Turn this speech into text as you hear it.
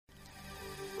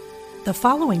The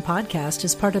following podcast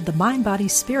is part of the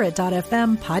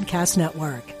MindBodySpirit.fm podcast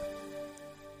network.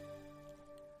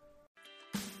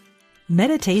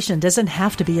 Meditation doesn't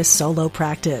have to be a solo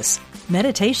practice.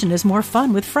 Meditation is more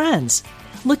fun with friends.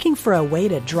 Looking for a way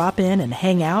to drop in and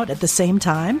hang out at the same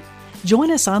time? Join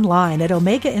us online at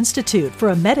Omega Institute for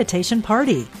a meditation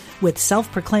party with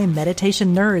self-proclaimed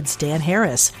meditation nerds Dan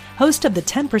Harris, host of the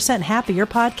 10% Happier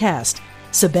podcast,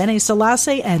 Sebene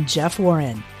Selassie, and Jeff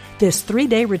Warren. This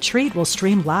 3-day retreat will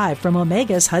stream live from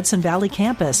Omega's Hudson Valley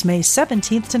campus May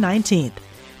 17th to 19th.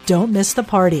 Don't miss the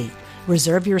party.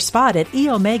 Reserve your spot at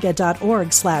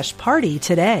eomega.org/party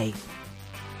today.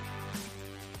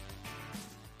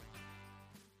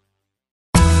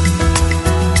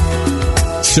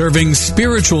 Serving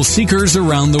spiritual seekers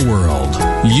around the world.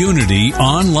 Unity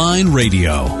Online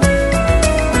Radio.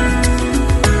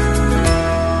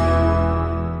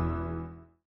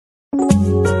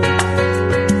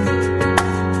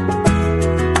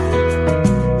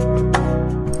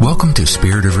 Welcome to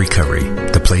Spirit of Recovery,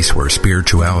 the place where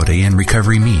spirituality and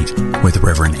recovery meet, with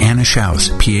Reverend Anna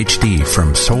Schaus, Ph.D.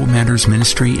 from Soul Matters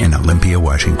Ministry in Olympia,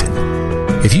 Washington.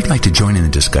 If you'd like to join in the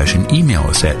discussion, email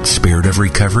us at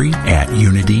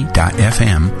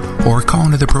spiritofrecovery@unity.fm or call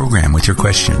into the program with your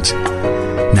questions.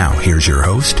 Now, here's your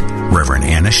host, Reverend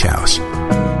Anna Schaus.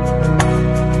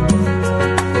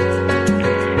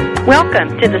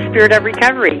 Welcome to the Spirit of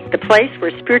Recovery, the place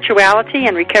where spirituality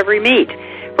and recovery meet,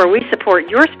 where we support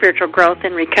your spiritual growth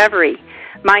and recovery.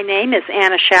 My name is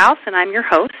Anna Schaus, and I'm your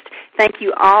host. Thank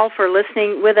you all for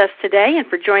listening with us today and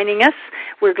for joining us.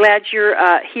 We're glad you're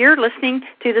here listening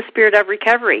to the Spirit of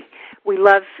Recovery. We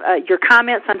love your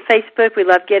comments on Facebook. We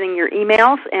love getting your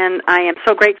emails, and I am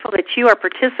so grateful that you are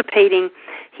participating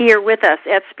here with us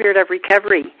at Spirit of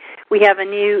Recovery. We have a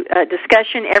new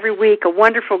discussion every week, a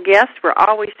wonderful guest. We're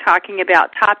always talking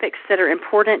about topics that are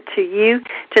important to you,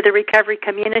 to the recovery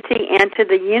community, and to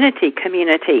the Unity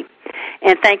community.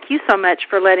 And thank you so much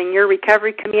for letting your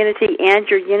recovery community and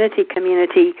your Unity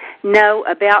community know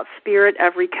about Spirit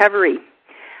of Recovery.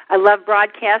 I love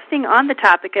broadcasting on the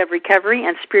topic of recovery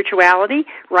and spirituality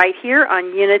right here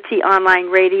on Unity Online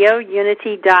Radio,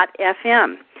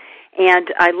 unity.fm.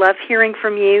 And I love hearing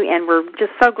from you, and we're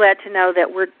just so glad to know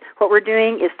that what we're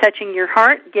doing is touching your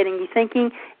heart, getting you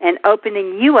thinking, and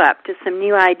opening you up to some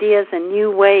new ideas and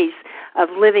new ways of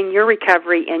living your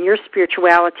recovery and your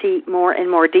spirituality more and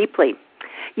more deeply.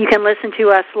 You can listen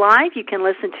to us live. You can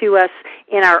listen to us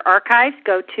in our archives.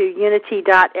 Go to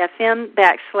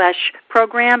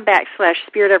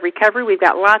unity.fm/program/Spirit of Recovery. We've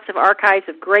got lots of archives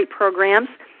of great programs,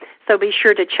 so be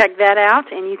sure to check that out,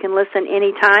 and you can listen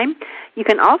anytime. You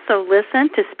can also listen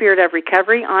to Spirit of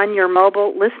Recovery on your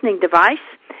mobile listening device,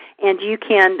 and you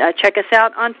can check us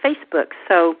out on Facebook.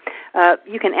 So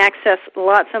you can access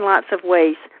lots and lots of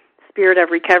ways, Spirit of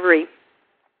Recovery.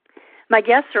 My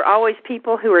guests are always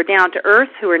people who are down to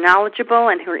earth, who are knowledgeable,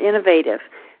 and who are innovative.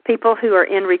 People who are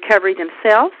in recovery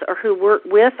themselves, or who work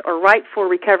with or write for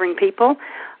recovering people.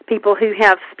 People who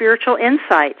have spiritual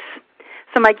insights.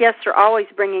 So my guests are always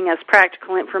bringing us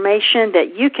practical information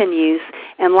that you can use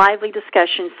and lively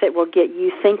discussions that will get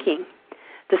you thinking.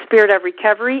 The Spirit of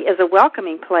Recovery is a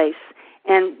welcoming place.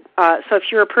 And so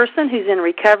if you're a person who's in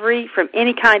recovery from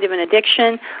any kind of an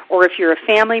addiction, or if you're a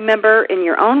family member in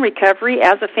your own recovery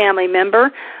as a family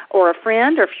member or a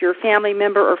friend, or if you're a family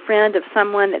member or friend of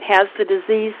someone that has the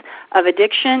disease of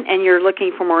addiction and you're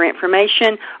looking for more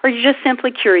information, or you're just simply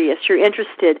curious, you're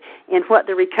interested in what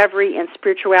the recovery and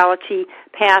spirituality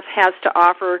path has to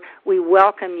offer, we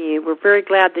welcome you. We're very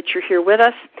glad that you're here with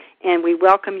us, and we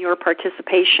welcome your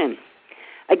participation.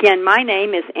 Again, my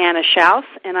name is Anna Schaus,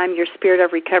 and I'm your Spirit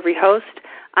of Recovery host.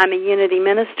 I'm a Unity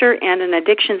minister and an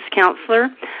addictions counselor.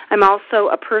 I'm also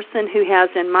a person who has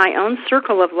in my own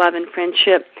circle of love and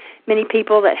friendship many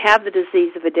people that have the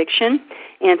disease of addiction.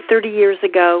 And 30 years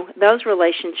ago, those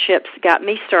relationships got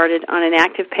me started on an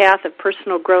active path of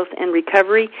personal growth and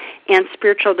recovery and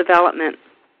spiritual development.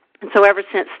 And so ever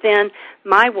since then,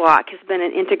 my walk has been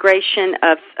an integration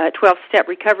of 12-step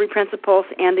recovery principles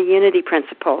and the Unity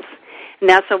principles. And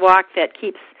that's a walk that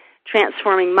keeps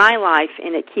transforming my life,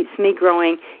 and it keeps me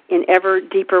growing in ever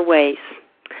deeper ways.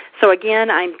 So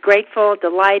again, I'm grateful,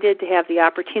 delighted to have the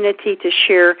opportunity to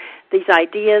share these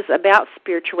ideas about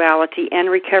spirituality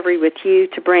and recovery with you,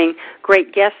 to bring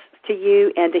great guests to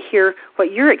you, and to hear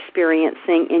what you're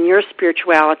experiencing in your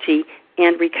spirituality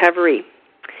and recovery.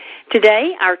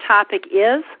 Today, our topic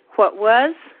is what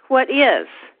was, what is,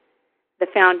 the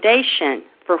foundation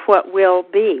for what will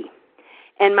be.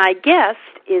 And my guest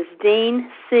is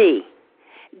Dean C.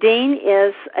 Dean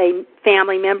is a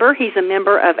family member. He's a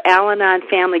member of Al-Anon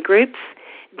family groups.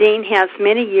 Dean has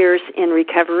many years in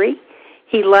recovery.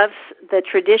 He loves the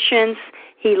traditions.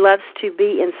 He loves to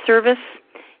be in service.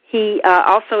 He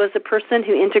also is a person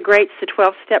who integrates the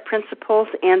 12-step principles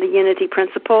and the unity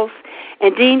principles.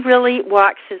 And Dean really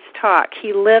walks his talk.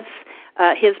 He lives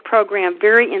his program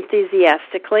very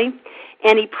enthusiastically,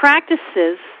 and he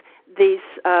practices these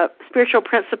spiritual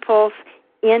principles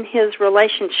in his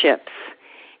relationships.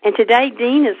 And today,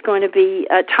 Dean is going to be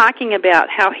talking about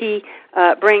how he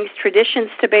brings traditions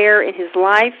to bear in his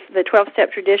life, the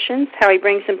 12-step traditions, how he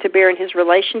brings them to bear in his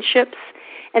relationships,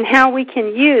 and how we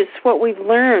can use what we've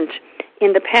learned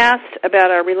in the past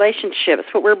about our relationships,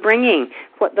 what we're bringing,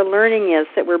 what the learning is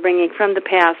that we're bringing from the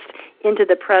past into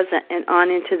the present and on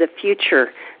into the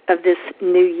future of this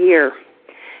new year.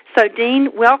 So, Dean,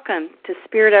 welcome to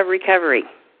Spirit of Recovery.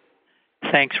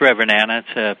 Thanks, Reverend Anna.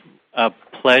 It's a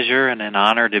pleasure and an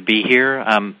honor to be here.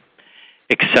 I'm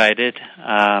excited.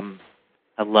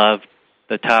 I love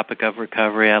the topic of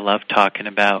recovery. I love talking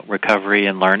about recovery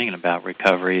and learning about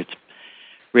recovery. It's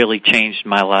really changed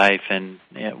my life, and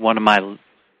one of my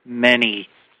many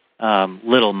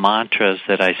little mantras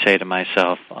that I say to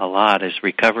myself a lot is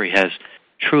recovery has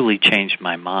truly changed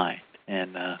my mind.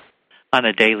 And on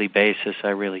a daily basis, I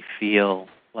really feel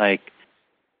like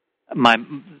my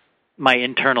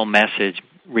internal message,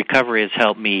 recovery has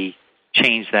helped me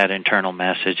change that internal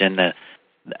message, and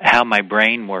how my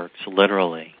brain works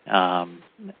literally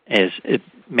it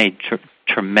made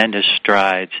tremendous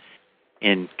strides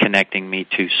in connecting me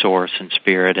to Source and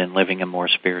Spirit and living a more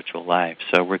spiritual life.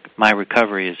 So my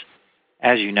recovery is,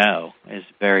 as you know, is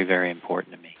very, very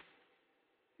important to me.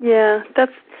 Yeah,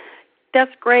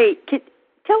 that's great.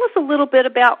 Tell us a little bit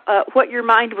about what your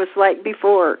mind was like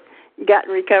before you got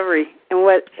in recovery,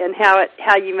 and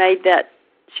how you made that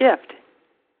shift.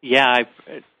 Yeah,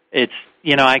 it's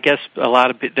I guess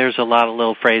there's a lot of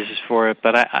little phrases for it,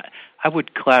 but I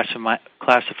would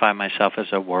classify myself as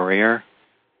a worrier.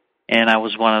 And I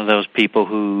was one of those people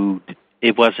who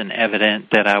it wasn't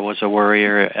evident that I was a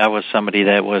worrier. I was somebody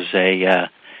that was a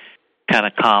kind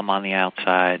of calm on the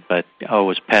outside, but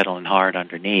was pedaling hard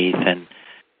underneath. And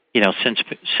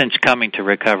since coming to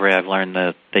recovery, I've learned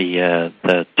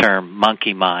the term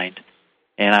monkey mind,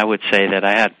 and I would say that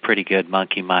I had pretty good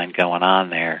monkey mind going on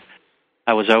there.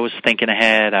 I was always thinking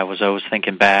ahead. I was always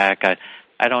thinking back.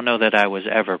 I don't know that I was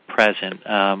ever present.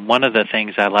 One of the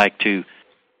things I like to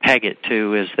peg it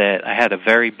to is that I had a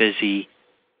very busy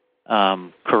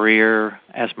career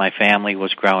as my family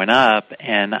was growing up,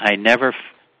 and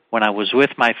when I was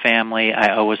with my family,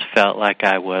 I always felt like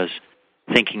I was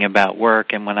thinking about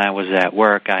work, and when I was at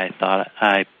work,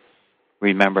 I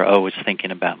remember always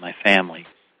thinking about my family.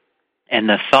 And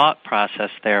the thought process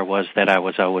there was that I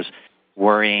was always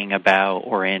worrying about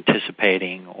or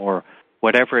anticipating or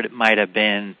whatever it might have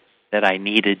been that I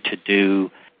needed to do,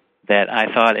 that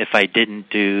I thought if I didn't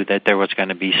do, that there was going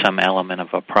to be some element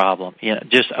of a problem.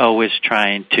 Just always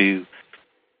trying to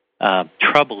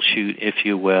troubleshoot, if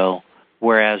you will,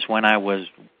 whereas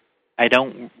I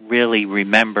don't really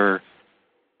remember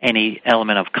any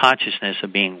element of consciousness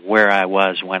of being where I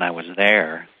was when I was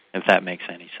there, if that makes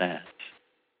any sense.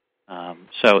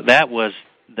 So that was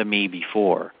the me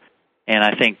before. And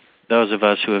I think those of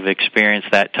us who have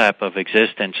experienced that type of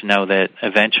existence know that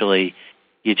eventually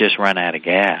you just run out of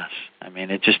gas. I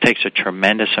mean, it just takes a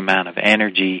tremendous amount of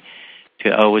energy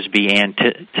to always be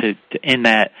in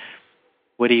that.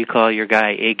 What do you call your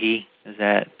guy, Iggy? Is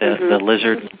that the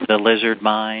lizard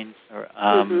mind? Or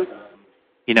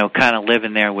kind of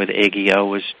living there with Iggy,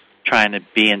 always trying to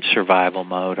be in survival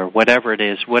mode, or whatever it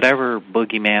is, whatever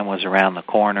boogeyman was around the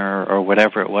corner, or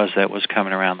whatever it was that was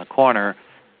coming around the corner.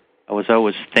 I was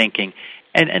always thinking.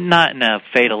 And not in a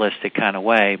fatalistic kind of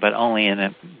way, but only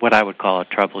in what I would call a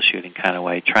troubleshooting kind of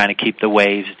way, trying to keep the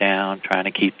waves down, trying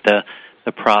to keep the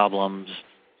problems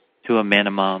to a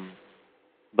minimum.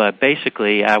 But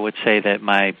basically, I would say that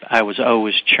I was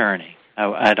always churning.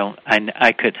 I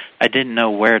didn't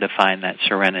know where to find that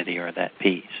serenity or that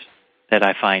peace that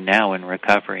I find now in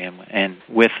recovery and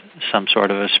with some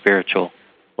sort of a spiritual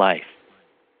life.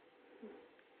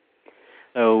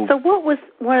 So what was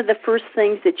one of the first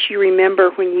things that you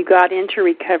remember when you got into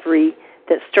recovery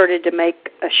that started to make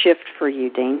a shift for you,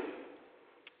 Dean?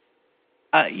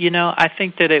 I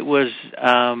think that it was,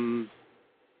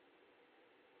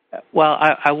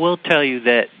 I will tell you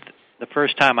that the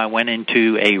first time I went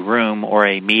into a room or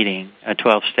a meeting, a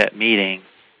 12-step meeting,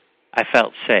 I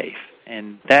felt safe.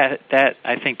 And that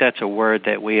I think that's a word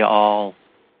that we all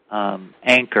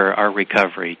anchor our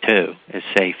recovery to, is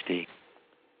safety.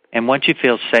 And once you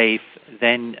feel safe,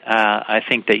 then I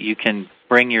think that you can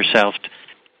bring yourself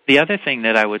the other thing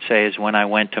that I would say is when I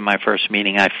went to my first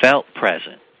meeting, I felt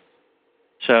present.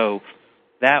 So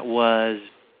that was,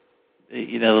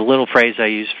 the little phrase I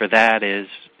use for that is,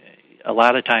 a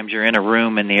lot of times you're in a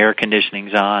room and the air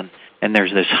conditioning's on and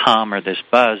there's this hum or this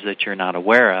buzz that you're not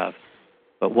aware of.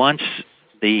 But once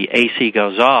the AC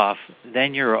goes off,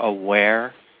 then you're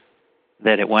aware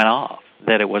that it went off,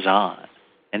 that it was on,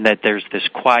 and that there's this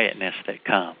quietness that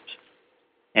comes.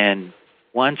 And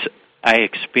once I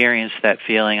experienced that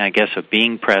feeling, I guess, of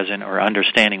being present or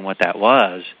understanding what that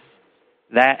was,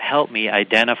 that helped me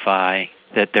identify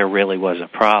that there really was a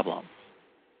problem.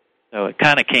 So it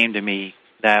kind of came to me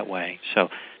that way. So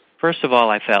first of all,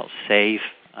 I felt safe.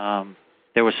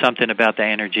 There was something about the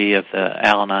energy of the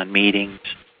Al-Anon meetings,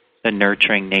 the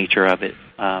nurturing nature of it.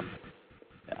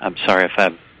 I'm sorry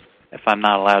if I'm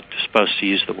not supposed to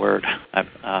use the word of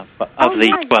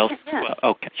the 12. Yeah.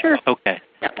 Okay. Sure. Okay.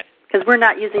 Because we're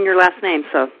not using your last name,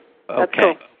 so that's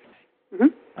okay. Cool.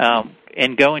 Mm-hmm.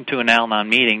 In going to an Al-Anon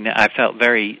meeting, I felt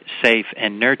very safe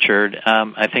and nurtured.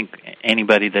 I think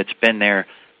anybody that's been there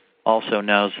also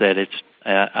knows that it's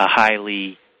a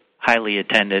highly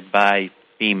attended by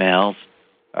females,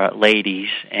 ladies,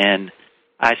 and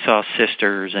I saw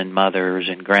sisters and mothers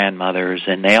and grandmothers,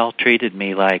 and they all treated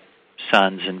me like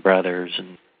sons and brothers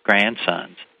and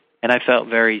grandsons, and I felt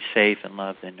very safe and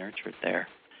loved and nurtured there.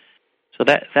 So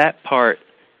that part,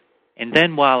 and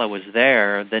then while I was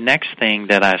there, the next thing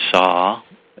that I saw,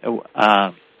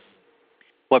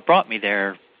 what brought me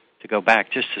there, to go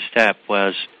back just a step,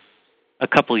 was a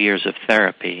couple years of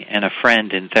therapy, and a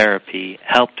friend in therapy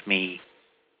helped me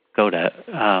go to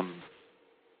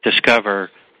discover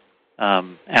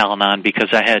Al-Anon, because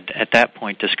I had at that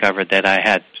point discovered that I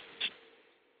had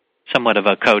somewhat of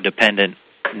a codependent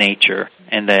nature,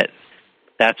 and that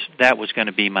was going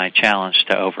to be my challenge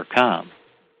to overcome,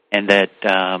 and that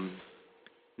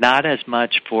not as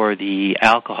much for the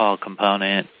alcohol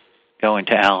component going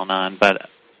to Al-Anon, but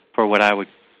for what I would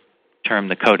term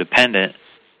the codependent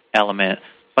element.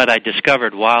 But I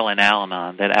discovered while in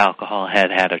Al-Anon that alcohol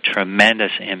had a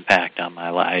tremendous impact on my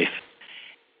life,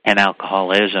 and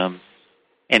alcoholism.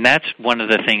 And that's one of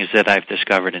the things that I've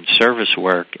discovered in service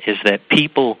work, is that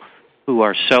people who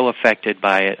are so affected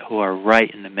by it, who are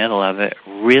right in the middle of it,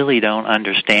 really don't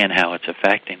understand how it's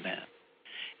affecting them.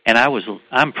 And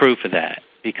I'm proof of that,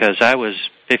 because I was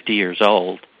 50 years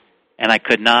old, and I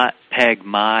could not peg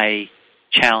my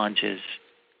challenges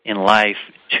in life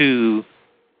to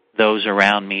those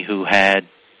around me who had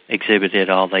exhibited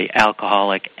all the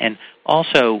alcoholic and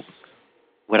also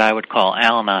what I would call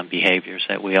Al-Anon behaviors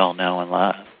that we all know and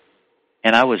love.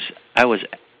 And I was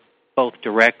both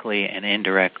directly and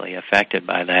indirectly affected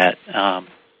by that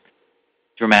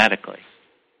dramatically.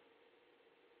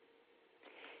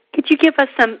 Could you give us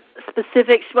some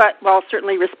specifics, while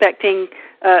certainly respecting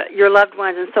your loved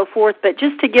ones and so forth, but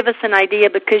just to give us an idea,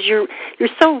 because you're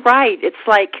so right. It's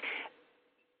like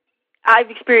I've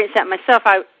experienced that myself.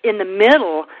 In the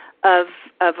middle of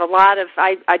a lot of,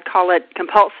 I'd call it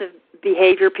compulsive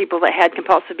behavior, people that had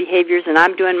compulsive behaviors, and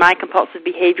I'm doing my compulsive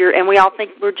behavior, and we all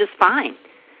think we're just fine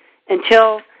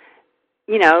until,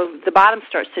 the bottom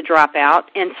starts to drop out.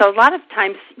 And so a lot of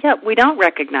times, we don't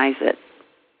recognize it.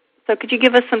 So could you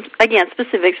give us some, again,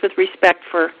 specifics with respect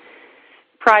for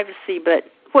privacy, but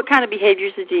what kind of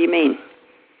behaviors do you mean?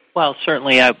 Well,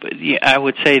 certainly I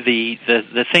would say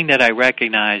the thing that I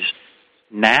recognize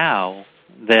now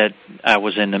that I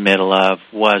was in the middle of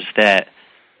was that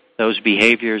those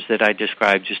behaviors that I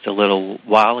described just a little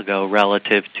while ago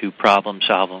relative to problem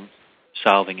solving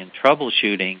and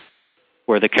troubleshooting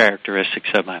were the characteristics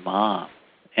of my mom.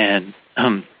 And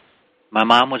my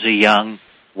mom was a young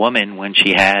woman when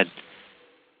she had,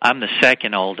 I'm the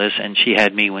second oldest, and she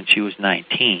had me when she was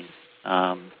 19.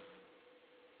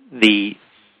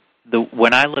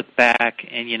 When I look back,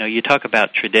 and you talk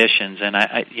about traditions, and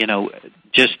I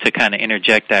just to kind of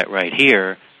interject that right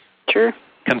here. Sure.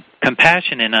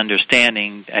 Compassion and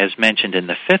understanding, as mentioned in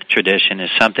the fifth tradition, is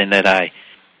something that I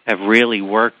have really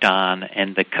worked on,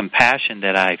 and the compassion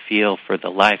that I feel for the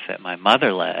life that my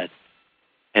mother led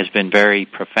has been very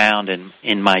profound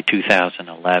in my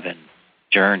 2011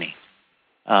 journey.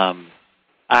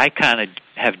 I kind of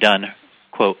have done,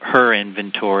 quote, her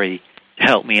inventory to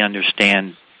help me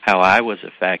understand how I was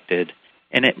affected,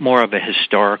 and it more of a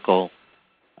historical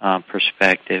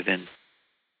perspective. And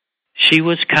she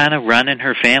was kind of running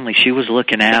her family. She was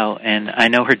looking out, and I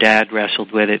know her dad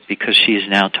wrestled with it because she has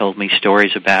now told me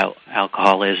stories about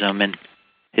alcoholism and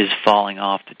his falling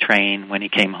off the train when he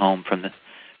came home from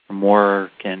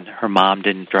work, and her mom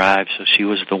didn't drive, so she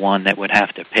was the one that would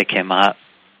have to pick him up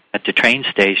at the train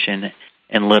station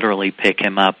and literally pick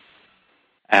him up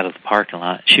out of the parking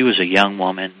lot. She was a young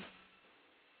woman.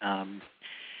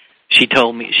 she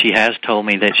has told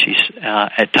me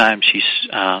that at times she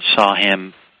saw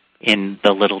him in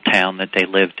the little town that they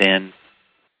lived in,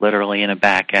 literally in a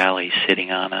back alley,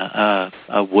 sitting on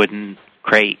a wooden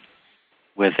crate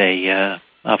with a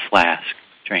flask,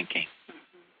 drinking.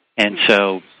 And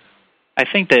so I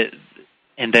think that,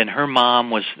 and then her mom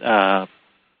was a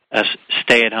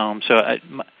stay-at-home, so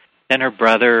then her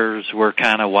brothers were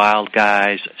kind of wild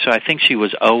guys, so I think she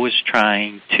was always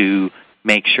trying to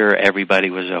make sure everybody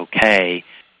was okay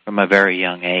from a very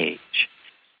young age,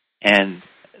 and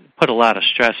put a lot of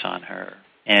stress on her.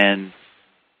 And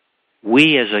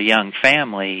we, as a young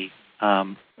family,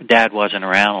 Dad wasn't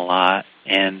around a lot,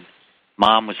 and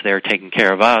Mom was there taking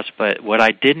care of us, but what I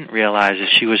didn't realize is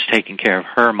she was taking care of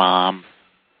her mom,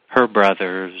 her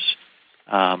brothers,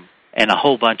 and a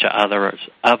whole bunch of others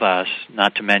of us,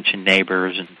 not to mention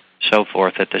neighbors and so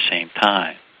forth at the same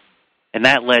time. And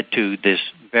that led to this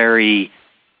very,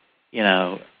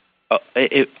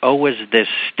 always this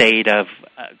state of,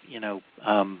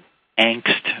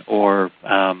 angst or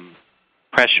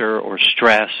pressure or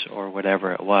stress or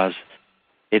whatever it was.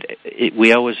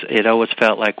 It always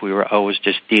felt like we were always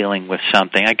just dealing with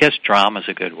something. I guess drama is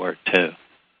a good word too.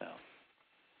 So.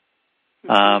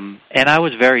 And I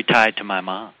was very tied to my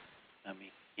mom. I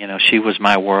mean, she was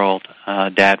my world.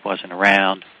 Dad wasn't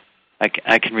around.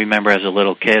 I can remember as a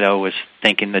little kid, I was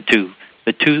thinking the two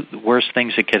worst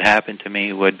things that could happen to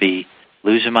me would be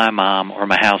losing my mom or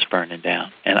my house burning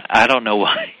down. And I don't know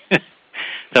why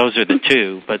those are the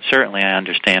two, but certainly I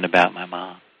understand about my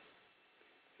mom.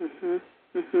 Mm-hmm.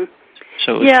 Mm-hmm.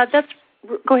 So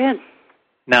go ahead.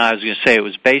 No, I was going to say it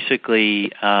was basically,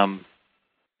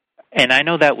 and I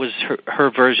know that was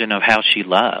her version of how she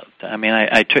loved. I mean,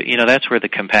 I took, that's where the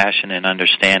compassion and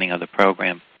understanding of the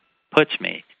program puts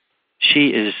me.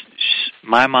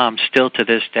 My mom still to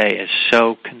this day is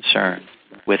so concerned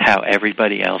with how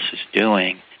everybody else is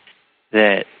doing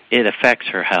that it affects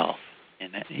her health.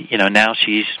 And, now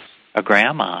she's a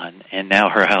grandma, and now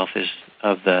her health is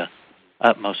of the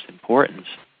utmost importance.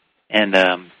 And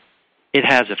it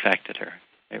has affected her.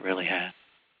 It really has.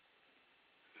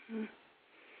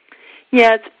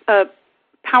 Yeah, it's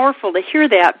powerful to hear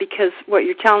that, because what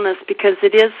you're telling us, because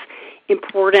it is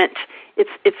important.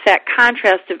 It's that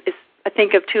contrast of, I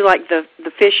think of too, like the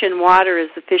fish in water,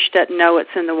 is the fish doesn't know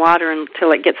it's in the water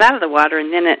until it gets out of the water,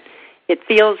 and then it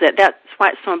feels it. That's why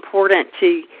it's so important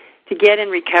to get in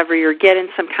recovery or get in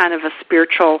some kind of a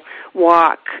spiritual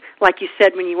walk. Like you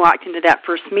said, when you walked into that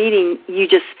first meeting, you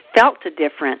just felt a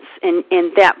difference, and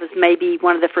that was maybe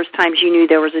one of the first times you knew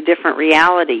there was a different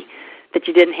reality, that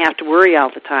you didn't have to worry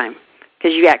all the time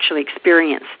because you actually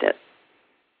experienced it.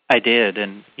 I did,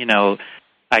 and,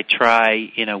 I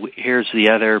try, here's the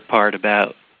other part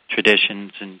about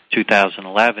traditions in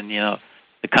 2011, the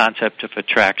concept of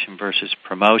attraction versus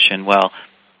promotion. Well,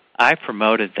 I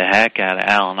promoted the heck out of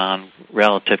Al-Anon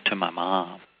relative to my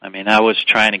mom. I mean, I was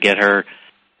trying to get her,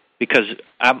 because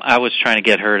I was trying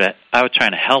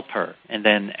to help her. And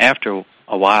then after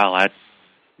a while, I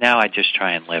just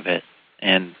try and live it.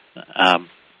 And,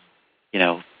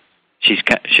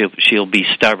 she'll be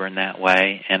stubborn that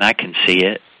way, and I can see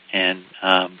it. And,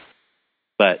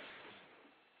 but,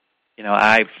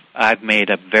 I've made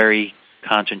a very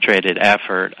concentrated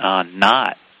effort on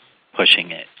not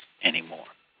pushing it anymore.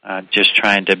 Just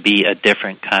trying to be a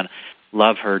different kind of,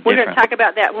 love her different. We're going to talk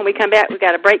about that when we come back. We've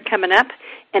got a break coming up,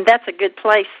 and that's a good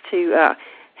place to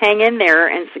hang in there,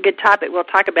 and it's a good topic. We'll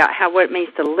talk about what it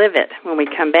means to live it when we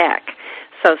come back.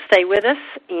 So stay with us,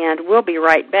 and we'll be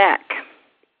right back.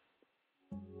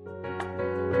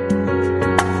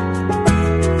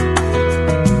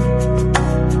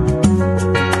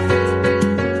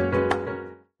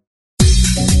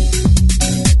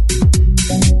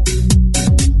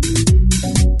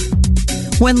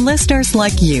 When listeners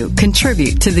like you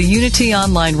contribute to the Unity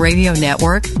Online Radio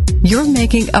Network, you're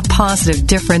making a positive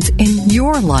difference in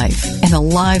your life and the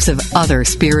lives of other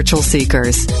spiritual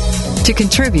seekers. To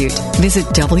contribute, visit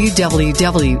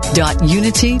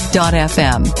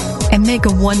www.unity.fm and make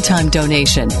a one-time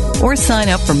donation or sign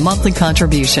up for monthly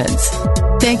contributions.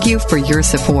 Thank you for your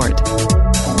support.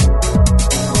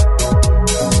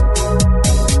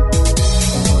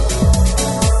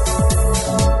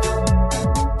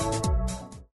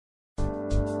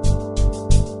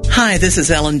 Hi, this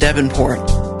is Ellen Davenport.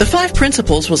 The 5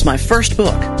 Principles was my first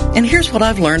book, and here's what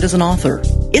I've learned as an author.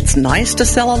 It's nice to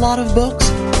sell a lot of books,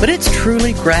 but it's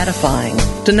truly gratifying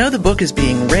to know the book is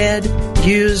being read,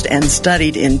 used, and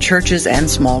studied in churches and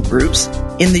small groups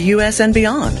in the U.S. and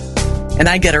beyond. And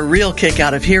I get a real kick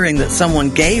out of hearing that someone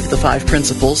gave the 5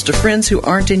 Principles to friends who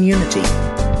aren't in Unity.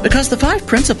 Because the 5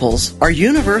 Principles are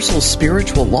universal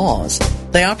spiritual laws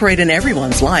They operate in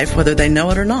everyone's life, whether they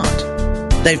know it or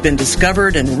not. They've been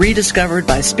discovered and rediscovered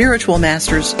by spiritual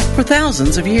masters for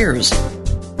thousands of years.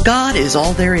 God is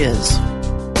all there is.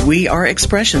 We are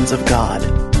expressions of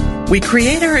God. We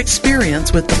create our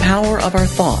experience with the power of our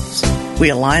thoughts. We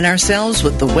align ourselves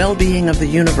with the well-being of the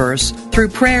universe through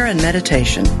prayer and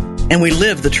meditation. And we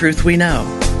live the truth we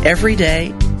know every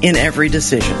day in every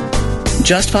decision.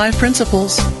 Just 5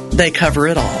 principles. They cover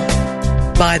it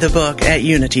all. Buy the book at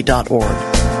unity.org.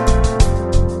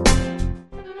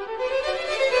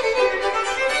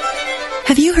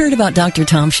 Have you heard about Dr.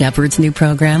 Tom Shepard's new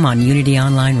program on Unity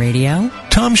Online Radio?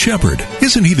 Tom Shepard,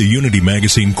 isn't he the Unity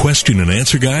Magazine question and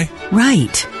answer guy?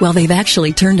 Right. Well, they've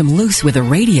actually turned him loose with a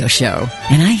radio show,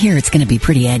 and I hear it's going to be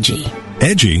pretty edgy.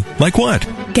 Edgy? Like what?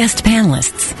 Guest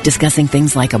panelists discussing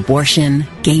things like abortion,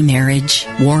 gay marriage,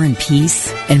 war and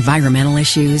peace, environmental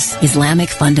issues, Islamic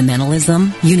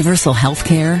fundamentalism, universal health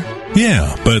care.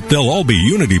 Yeah, but they'll all be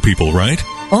Unity people, right?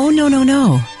 Oh,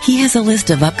 no. He has a list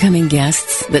of upcoming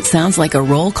guests that sounds like a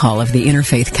roll call of the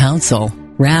Interfaith Council.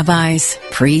 Rabbis,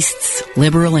 priests,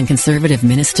 liberal and conservative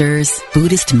ministers,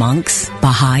 Buddhist monks,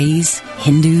 Baha'is,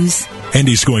 Hindus. And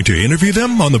he's going to interview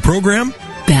them on the program?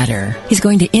 Better. He's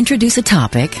going to introduce a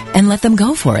topic and let them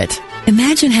go for it.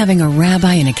 Imagine having a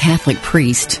rabbi and a Catholic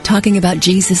priest talking about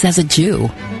Jesus as a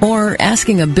Jew, or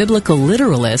asking a biblical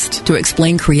literalist to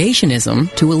explain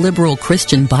creationism to a liberal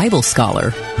Christian Bible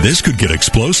scholar. This could get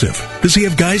explosive. Does he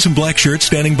have guys in black shirts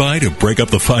standing by to break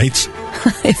up the fights?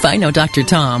 If I know Dr.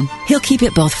 Tom, he'll keep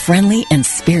it both friendly and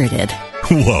spirited.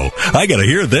 Whoa, I gotta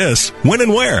hear this. When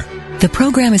and where? The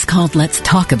program is called Let's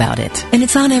Talk About It, and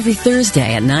it's on every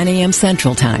Thursday at 9 a.m.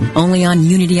 Central Time, only on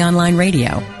Unity Online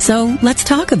Radio. So let's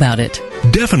talk about it.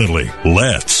 Definitely,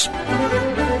 let's.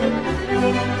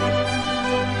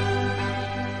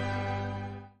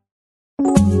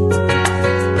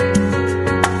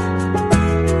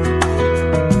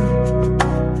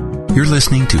 You're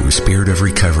listening to Spirit of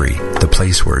Recovery, the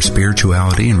place where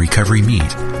spirituality and recovery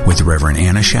meet, with Reverend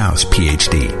Anna Schaus,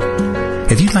 Ph.D.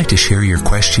 If you'd like to share your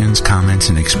questions, comments,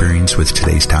 and experience with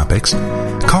today's topics,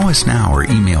 call us now or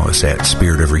email us at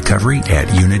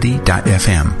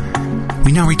spiritofrecovery@unity.fm.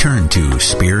 We now return to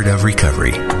Spirit of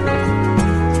Recovery.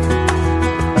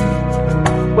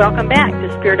 Welcome back to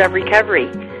Spirit of Recovery.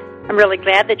 I'm really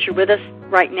glad that you're with us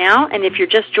right now, and if you're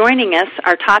just joining us,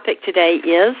 our topic today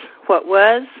is what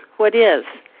was, what is,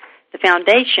 the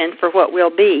foundation for what will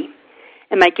be.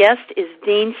 And my guest is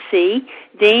Dean C.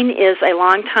 Dean is a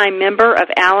longtime member of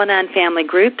Al-Anon and family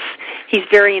groups. He's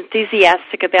very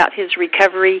enthusiastic about his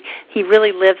recovery. He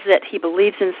really lives it. He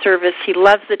believes in service. He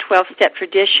loves the 12-step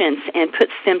traditions and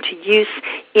puts them to use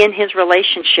in his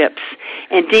relationships.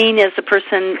 And Dean is a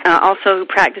person also who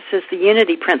practices the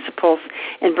unity principles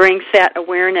and brings that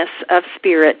awareness of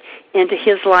spirit into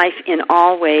his life in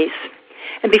all ways.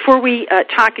 And before we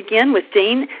talk again with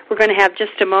Dean, we're going to have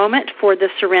just a moment for the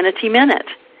Serenity Minute.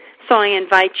 So I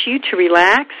invite you to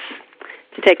relax,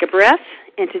 to take a breath,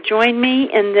 and to join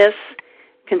me in this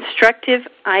constructive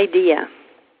idea.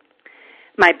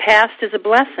 My past is a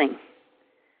blessing.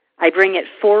 I bring it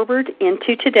forward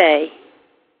into today.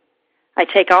 I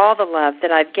take all the love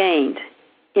that I've gained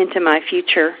into my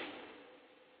future.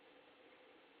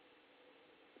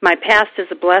 My past is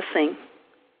a blessing.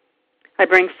 I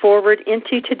bring forward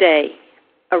into today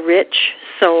a rich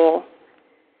soul.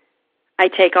 I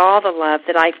take all the love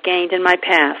that I've gained in my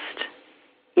past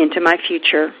into my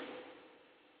future.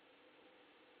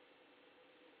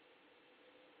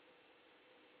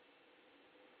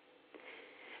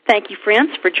 Thank you,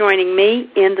 friends, for joining me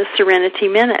in the Serenity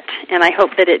Minute, and I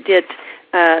hope that it did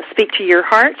speak to your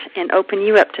heart and open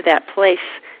you up to that place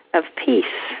of peace.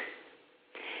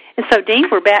 And so, Dean,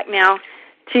 we're back now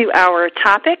to our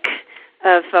topic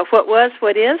of what was,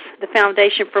 what is, the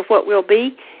foundation for what will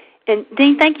be. And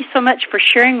Dean, thank you so much for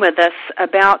sharing with us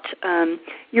about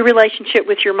your relationship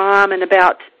with your mom and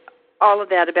about all of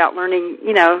that, about learning,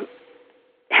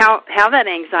 how that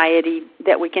anxiety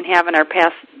that we can have in our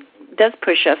past does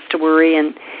push us to worry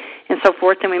and so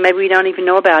forth, and maybe we don't even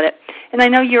know about it. And I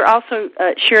know you're also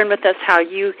sharing with us how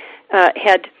you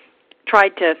had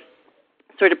tried to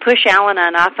sort of push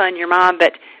Al-Anon off on your mom,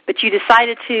 but you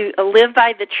decided to live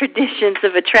by the traditions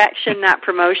of attraction, not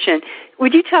promotion.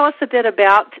 Would you tell us a bit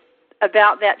about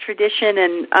that tradition,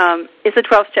 and it's a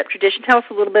 12-step tradition. Tell us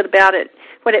a little bit about it,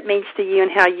 what it means to you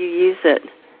and how you use it.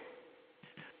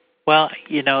 Well,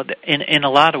 in a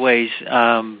lot of ways,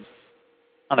 on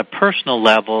a personal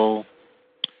level,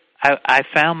 I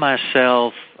found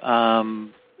myself,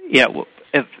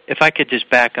 if I could just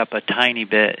back up a tiny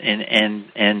bit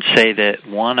and say that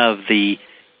one of the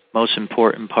most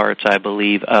important parts, I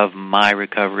believe, of my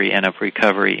recovery and of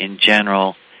recovery in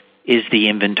general is the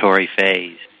inventory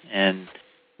phase. And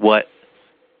what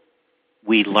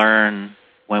we learn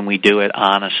when we do it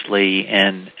honestly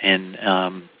and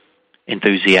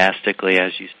enthusiastically,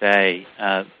 as you say.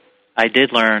 I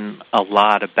did learn a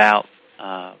lot about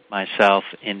myself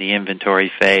in the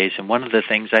inventory phase, and one of the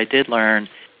things I did learn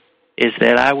is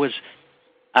that I was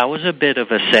a bit of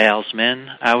a salesman.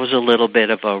 I was a little bit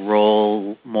of a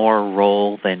more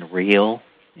role than real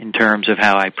in terms of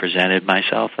how I presented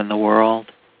myself in the world.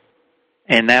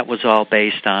 And that was all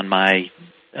based on my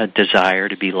desire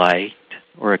to be liked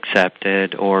or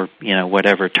accepted or,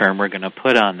 whatever term we're going to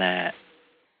put on that.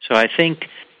 So I think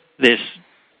this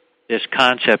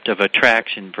concept of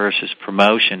attraction versus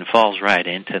promotion falls right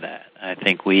into that. I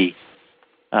think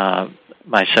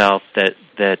myself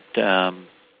that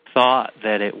thought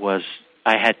that it was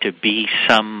I had to be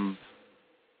some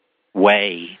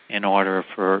way in order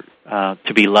for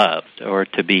to be loved or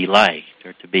to be liked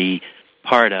or to be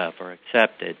part of or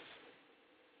accepted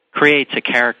creates a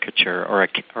caricature or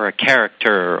a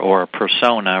character or a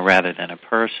persona rather than a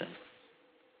person.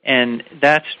 And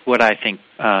that's what I think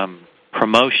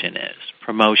promotion is.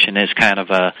 Promotion is kind of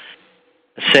a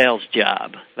sales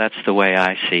job. That's the way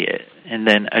I see it. And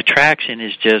then attraction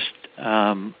is just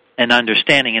an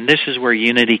understanding. And this is where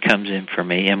unity comes in for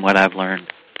me. And what I've learned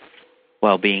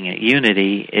while being at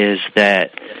Unity is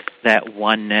that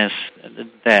oneness,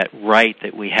 that right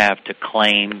that we have to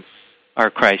claim our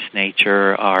Christ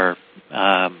nature,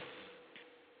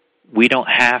 we don't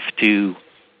have to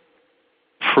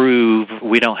prove,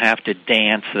 we don't have to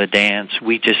dance the dance,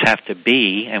 we just have to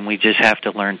be, and we just have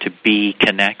to learn to be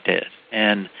connected.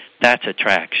 And that's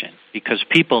attraction, because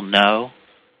people know,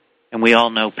 and we all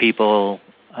know people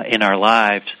in our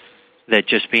lives that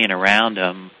just being around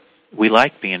them, we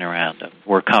like being around them.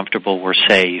 We're comfortable, we're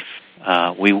safe,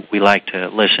 we like to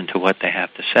listen to what they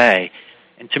have to say,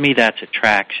 and to me that's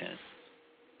attraction.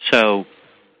 So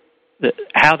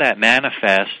how that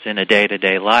manifests in a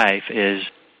day-to-day life is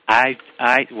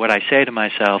what I say to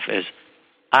myself is,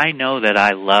 I know that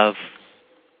I love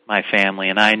my family,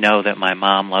 and I know that my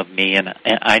mom loved me, and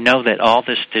I know that all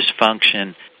this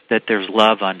dysfunction, that there's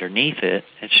love underneath it.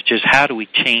 It's just how do we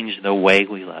change the way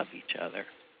we love each other?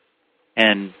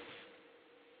 And,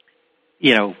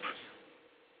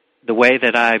 the way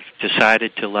that I've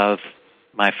decided to love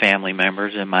my family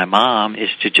members and my mom is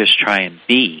to just try and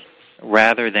be,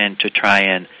 rather than to try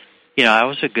and, I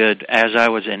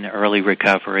was in early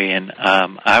recovery, and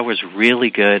I was really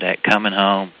good at coming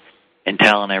home and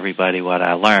telling everybody what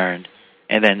I learned,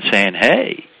 and then saying,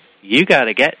 hey, you got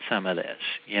to get some of this.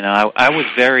 I was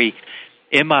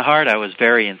in my heart, I was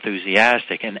very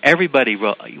enthusiastic, and everybody,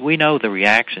 we know the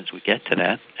reactions we get to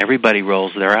that. Everybody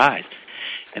rolls their eyes,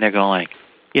 and they're going like,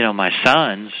 my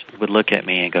sons would look at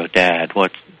me and go, Dad,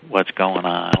 what's going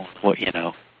on?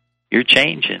 You're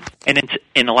changing. And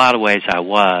in a lot of ways I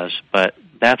was, but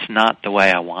that's not the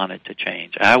way I wanted to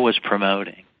change. I was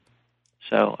promoting.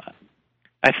 So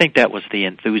I think that was the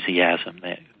enthusiasm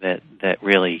that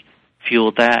really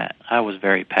fueled that. I was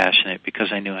very passionate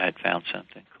because I knew I had found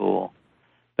something cool.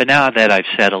 But now that I've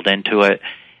settled into it,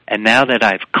 and now that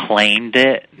I've claimed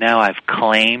it,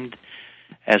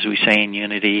 as we say in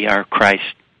Unity, our Christ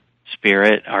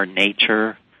spirit, our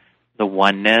nature, the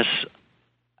oneness,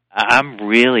 I'm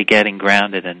really getting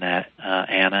grounded in that,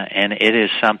 Anna, and it is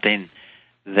something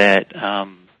that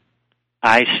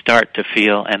I start to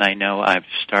feel, and I know I'm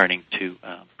starting to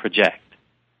project.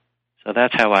 So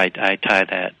that's how I tie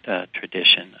that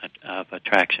tradition of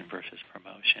attraction versus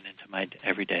promotion into my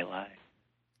everyday life.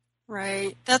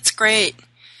 Right. That's great.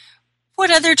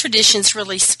 What other traditions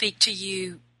really speak to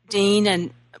you, Dean,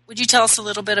 and would you tell us a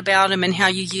little bit about them and how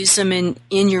you use them in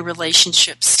your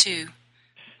relationships too?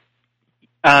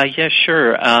 Yeah,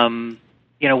 sure.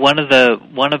 One of the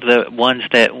ones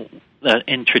that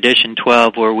in Tradition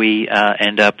 12, where we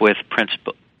end up with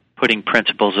putting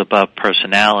principles above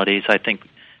personalities. I think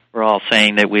we're all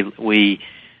saying that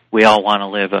we all want to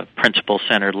live a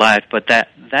principle-centered life, but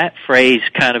that phrase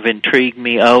kind of intrigued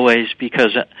me always,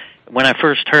 because when I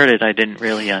first heard it, I didn't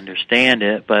really understand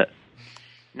it. But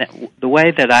the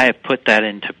way that I have put that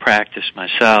into practice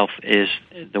myself is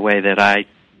the way that I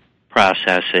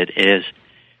process it is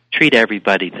treat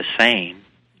everybody the same,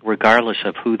 regardless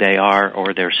of who they are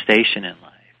or their station in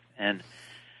life. And,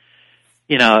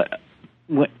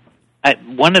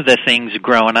 one of the things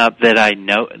growing up that I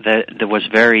know that was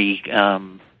very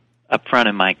upfront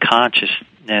in my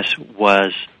consciousness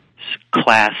was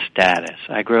class status.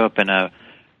 I grew up in a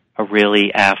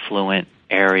really affluent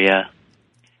area,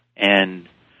 and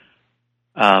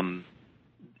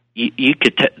you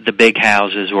could the big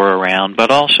houses were around,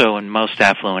 but also in most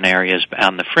affluent areas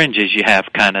on the fringes, you have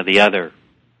kind of the other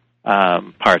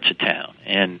parts of town.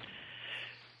 And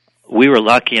we were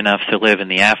lucky enough to live in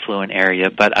the affluent area,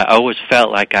 but I always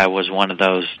felt like I was one of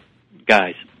those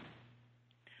guys.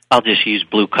 I'll just use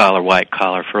blue collar, white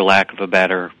collar for lack of a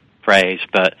better phrase,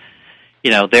 but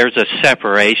there's a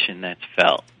separation that's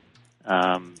felt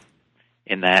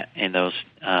in those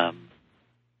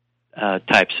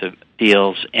types of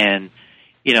deals, and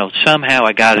somehow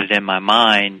I got it in my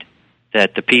mind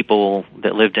that the people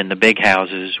that lived in the big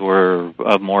houses were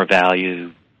of more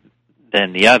value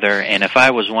than the other, and if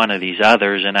I was one of these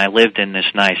others and I lived in this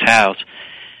nice house,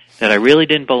 that I really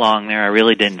didn't belong there, I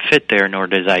really didn't fit there, nor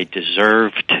did I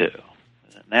deserve to.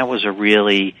 And that was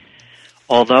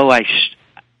although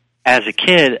as a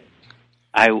kid,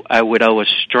 I would always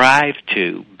strive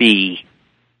to be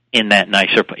in that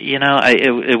nicer,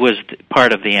 it was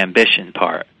part of the ambition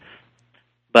part.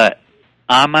 But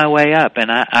on my way up, and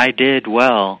I did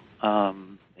well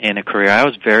in a career. I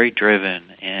was very driven,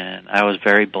 and I was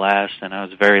very blessed, and I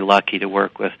was very lucky to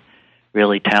work with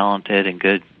really talented and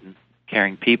good,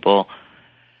 caring people.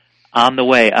 On the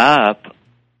way up,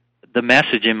 the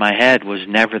message in my head was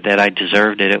never that I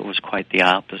deserved it. It was quite the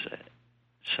opposite.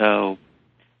 So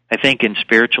I think in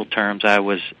spiritual terms, I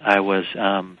was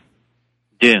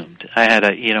doomed. I had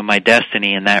my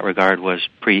destiny in that regard was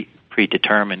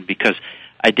predetermined, because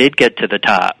I did get to the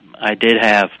top. I did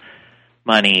have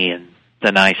money and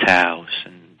the nice house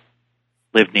and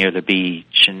lived near the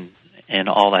beach and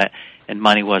all that, and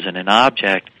money wasn't an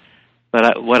object.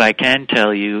 But what I can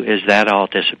tell you is that all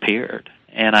disappeared.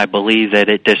 And I believe that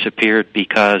it disappeared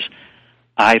because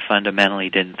I fundamentally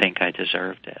didn't think I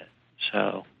deserved it.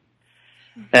 So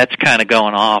that's kind of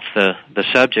going off the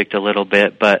subject a little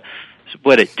bit, but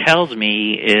what it tells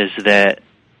me is that,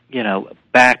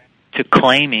 back to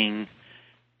claiming,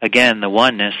 again, the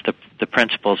oneness, the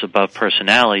principles above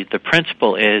personality, the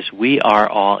principle is we are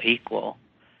all equal.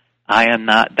 I am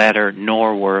not better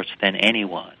nor worse than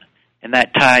anyone. And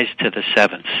that ties to the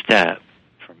seventh step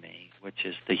for me, which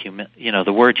is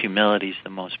the word humility is the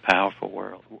most powerful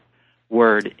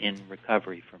word in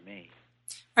recovery for me.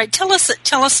 Right. Tell us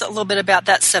a little bit about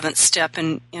that seventh step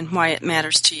and why it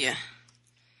matters to you.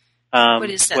 What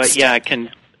is that step? Yeah, I can.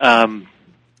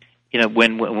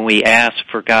 When we ask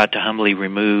for God to humbly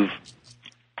remove,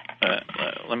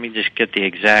 let me just get the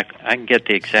exact. I can get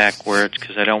the exact words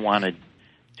because I don't want to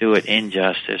do it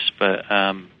injustice, but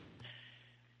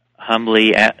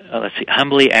humbly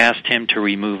asked Him to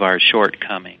remove our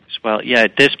shortcomings. Well, yeah,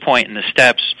 at this point in the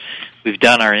steps, we've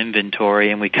done our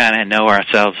inventory and we kind of know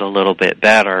ourselves a little bit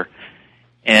better.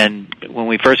 And when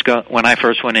I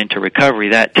first went into recovery,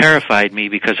 that terrified me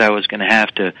because I was going to have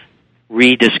to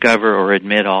rediscover or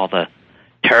admit all the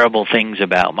terrible things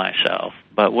about myself.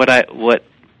 But what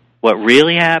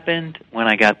really happened when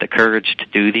I got the courage to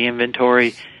do the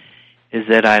inventory is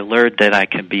that I learned that I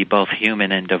can be both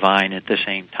human and divine at the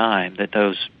same time. That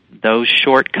those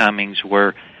shortcomings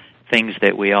were things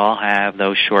that we all have.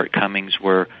 Those shortcomings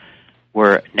were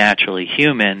naturally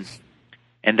human.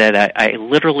 And that I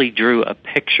literally drew a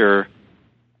picture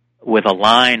with a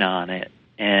line on it,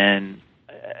 and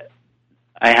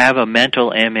I have a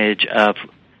mental image of,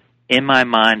 in my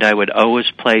mind, I would always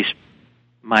place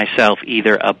myself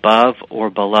either above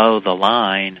or below the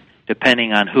line,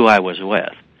 depending on who I was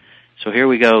with. So here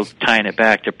we go, tying it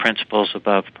back to principles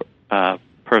above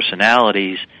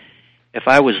personalities. If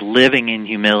I was living in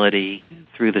humility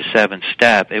through the seventh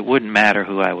step, it wouldn't matter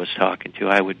who I was talking to.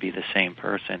 I would be the same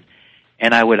person.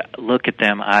 And I would look at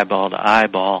them eyeball to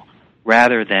eyeball,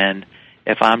 rather than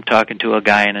if I'm talking to a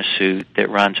guy in a suit that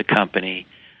runs a company,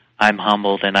 I'm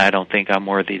humbled and I don't think I'm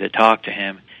worthy to talk to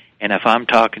him. And if I'm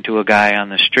talking to a guy on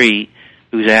the street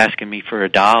who's asking me for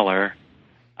 $1,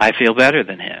 I feel better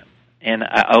than him. And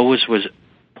I always was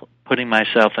putting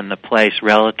myself in the place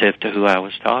relative to who I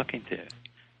was talking to.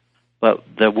 But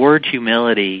the word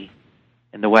humility,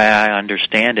 and the way I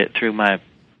understand it through my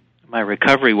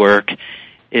recovery work,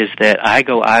 is that I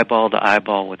go eyeball to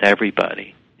eyeball with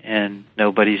everybody, and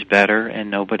nobody's better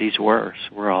and nobody's worse.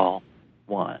 We're all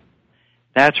one.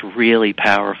 That's really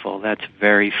powerful. That's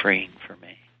very freeing for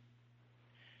me.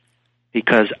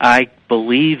 Because I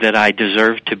believe that I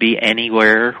deserve to be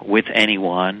anywhere with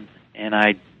anyone, and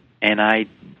I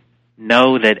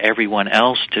know that everyone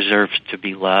else deserves to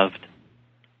be loved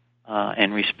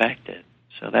and respected.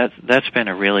 So that's been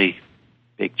a really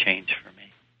big change for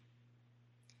me.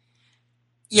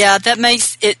 Yeah, that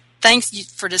makes it. Thanks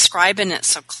for describing it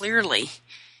so clearly.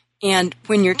 And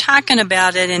when you're talking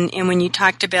about it, and when you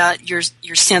talked about your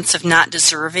sense of not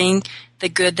deserving the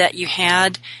good that you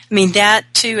had, I mean, that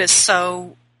too is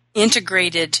so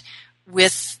integrated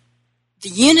with the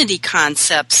unity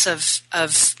concepts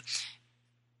of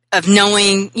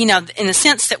knowing, you know, in a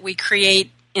sense that we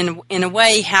create in a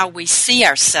way how we see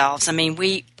ourselves. I mean,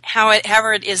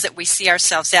 however it is that we see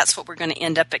ourselves, that's what we're going to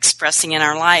end up expressing in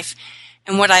our life.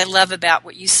 And what I love about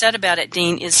what you said about it,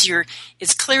 Dean, is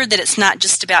it's clear that it's not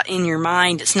just about in your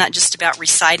mind. It's not just about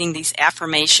reciting these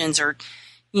affirmations or,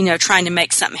 you know, trying to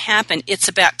make something happen. It's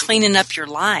about cleaning up your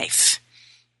life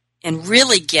and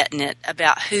really getting it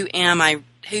about who am I,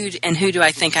 who do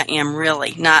I think I am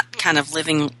really, not kind of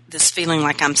living this feeling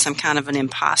like I'm some kind of an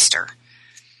imposter.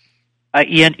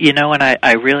 You know, and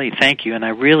I really thank you, and I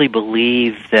really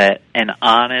believe that an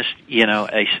honest, you know,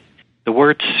 the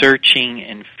words searching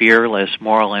and fearless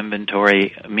moral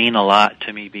inventory mean a lot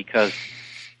to me because,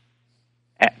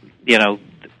 you know,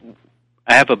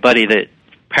 I have a buddy that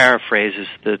paraphrases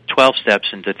the 12 steps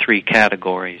into 3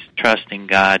 categories: trusting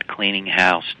God, cleaning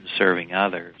house, and serving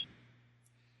others.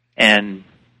 And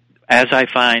as I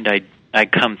find I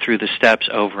come through the steps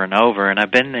over and over, and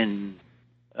I've been in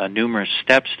numerous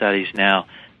step studies now,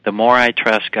 the more I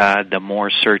trust God, the more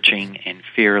searching and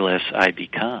fearless I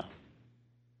become.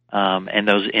 And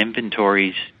those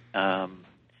inventories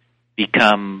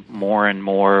become more and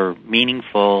more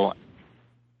meaningful.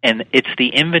 And it's the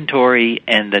inventory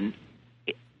and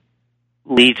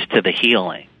leads to the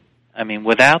healing. I mean,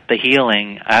 without the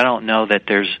healing, I don't know that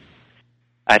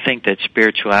I think that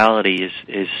spirituality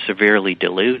is severely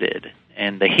diluted.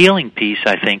 And the healing piece,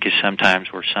 I think, is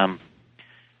sometimes where some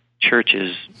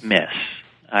churches miss.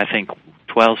 I think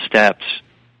 12-step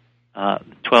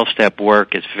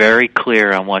work is very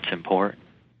clear on what's important,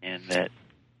 and that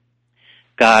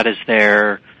God is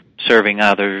there, serving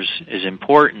others is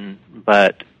important,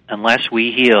 but unless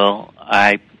we heal,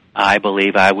 I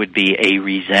believe I would be a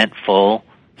resentful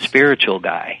spiritual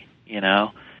guy, you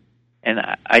know? And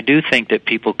I do think that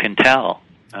people can tell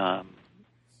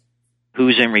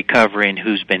who's in recovery and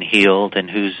who's been healed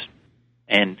and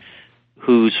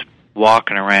who's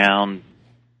walking around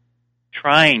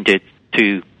trying to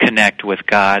connect with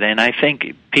God. And I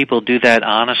think people do that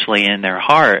honestly in their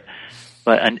heart,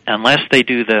 but unless they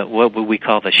do what we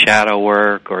call the shadow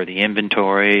work or the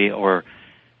inventory or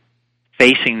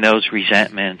facing those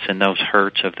resentments and those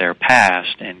hurts of their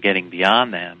past and getting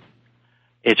beyond them,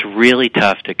 it's really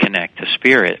tough to connect to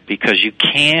spirit, because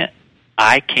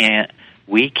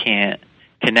we can't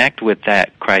connect with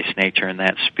that Christ nature and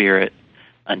that spirit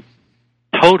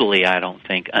totally, I don't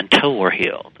think, until we're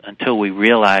healed, until we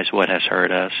realize what has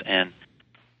hurt us. And,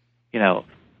 you know,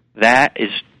 that's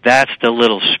the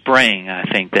little spring, I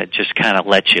think, that just kind of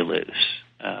lets you loose.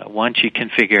 Once you can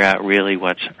figure out really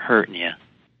what's hurting you.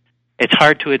 It's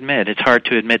hard to admit. It's hard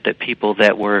to admit that people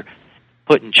that were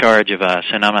put in charge of us,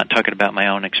 and I'm not talking about my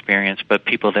own experience, but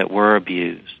people that were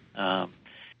abused,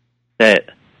 that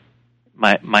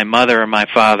my mother or my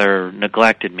father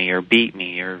neglected me or beat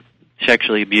me or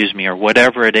sexually abused me or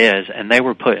whatever it is, and they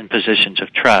were put in positions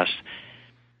of trust.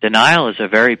 Denial is a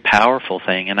very powerful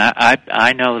thing, and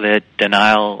I know that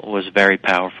denial was very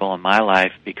powerful in my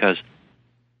life, because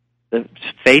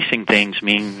facing things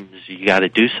means you got to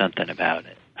do something about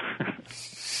it.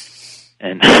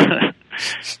 And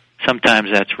sometimes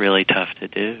that's really tough to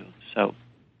do. So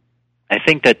I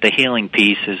think that the healing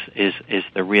piece is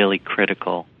the really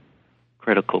critical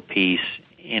piece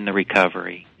in the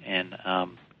recovery, and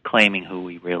claiming who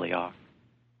we really are.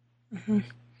 Mm-hmm.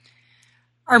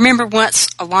 I remember once,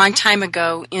 a long time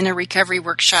ago, in a recovery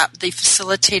workshop, the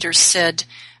facilitator said,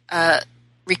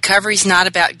 recovery's not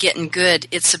about getting good,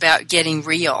 it's about getting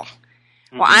real.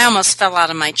 Mm-hmm. Well, I almost fell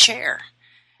out of my chair,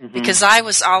 mm-hmm. because I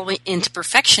was all into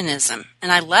perfectionism,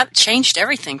 and I changed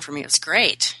everything for me. It was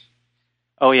great.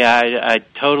 Oh, yeah, I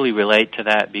totally relate to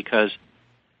that, because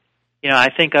you know, I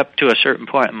think up to a certain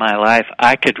point in my life,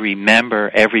 I could remember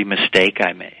every mistake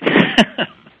I made.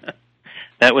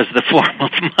 That was the form of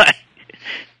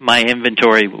my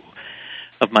inventory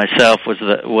of myself,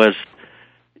 was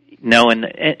knowing.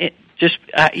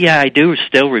 I do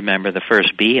still remember the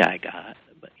first B I got,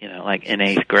 you know, like in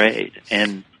 8th grade,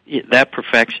 and that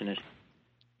perfectionist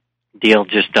deal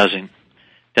just doesn't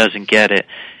get it.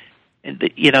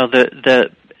 And you know,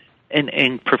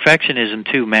 And perfectionism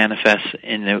too manifests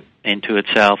into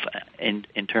itself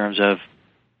in terms of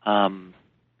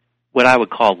what I would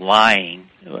call lying,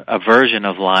 a version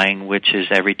of lying, which is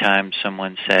every time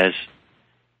someone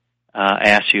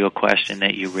asks you a question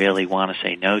that you really want to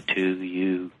say no to,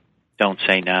 you don't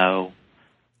say no.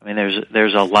 I mean,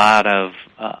 there's a lot of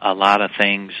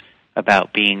things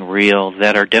about being real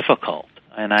that are difficult.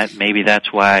 And maybe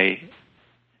that's why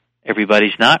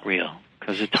everybody's not real,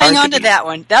 because it's hard. Hang on to that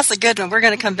one. That's a good one. We're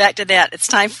going to come back to that. It's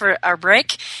time for our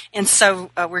break, and so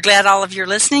we're glad all of you are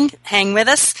listening. Hang with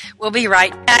us. We'll be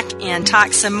right back and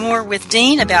talk some more with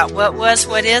Dean about what was,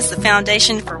 what is, the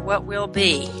foundation for what will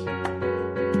be.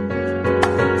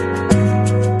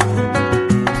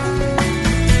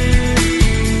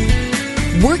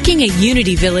 Working at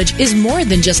Unity Village is more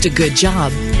than just a good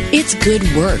job. It's good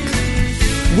work.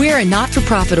 We're a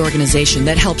not-for-profit organization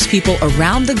that helps people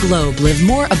around the globe live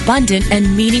more abundant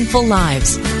and meaningful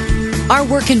lives. Our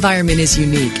work environment is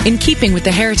unique, in keeping with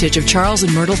the heritage of Charles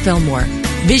and Myrtle Fillmore,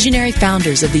 visionary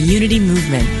founders of the Unity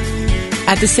movement.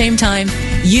 At the same time,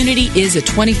 Unity is a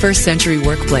 21st century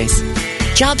workplace.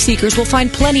 Job seekers will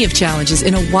find plenty of challenges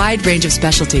in a wide range of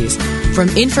specialties, from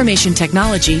information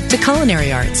technology to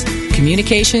culinary arts,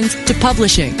 communications to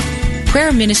publishing,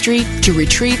 prayer ministry to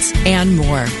retreats, and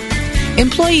more.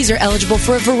 Employees are eligible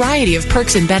for a variety of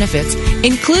perks and benefits,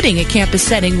 including a campus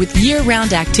setting with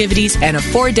year-round activities and a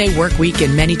 4-day work week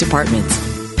in many departments.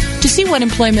 To see what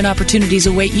employment opportunities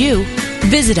await you,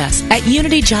 visit us at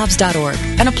unityjobs.org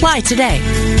and apply today.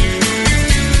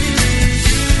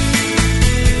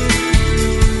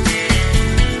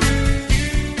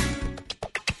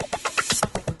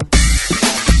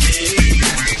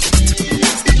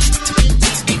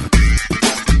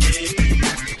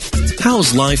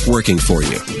 How's life working for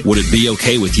you? Would it be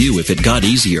okay with you if it got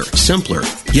easier, simpler,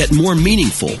 yet more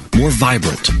meaningful, more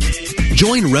vibrant?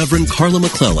 Join Reverend Carla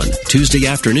McClellan Tuesday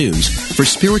afternoons for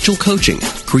spiritual coaching,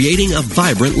 creating a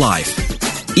vibrant life.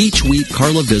 Each week,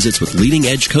 Carla visits with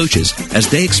leading-edge coaches as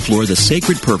they explore the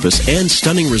sacred purpose and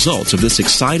stunning results of this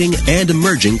exciting and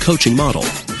emerging coaching model.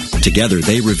 Together,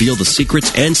 they reveal the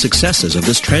secrets and successes of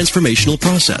this transformational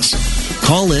process.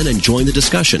 Call in and join the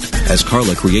discussion as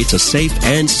Carla creates a safe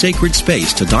and sacred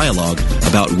space to dialogue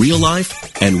about real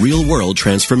life and real-world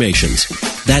transformations.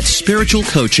 That's Spiritual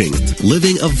Coaching,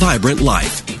 Living a Vibrant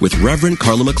Life with Reverend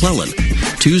Carla McClellan.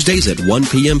 Tuesdays at 1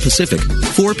 p.m. Pacific,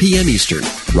 4 p.m. Eastern,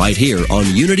 right here on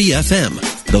Unity FM,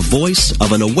 the voice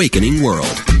of an awakening world.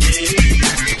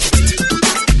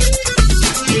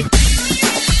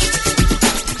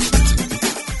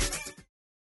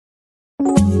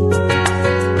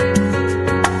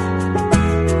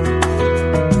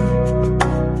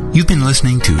 You've been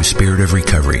listening to Spirit of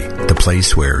Recovery, the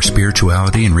place where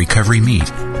spirituality and recovery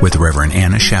meet, with Reverend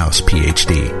Anna Schaus,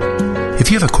 Ph.D.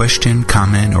 If you have a question,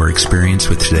 comment, or experience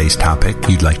with today's topic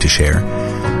you'd like to share,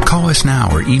 call us now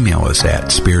or email us at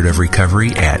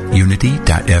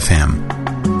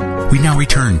spiritofrecovery@unity.fm. We now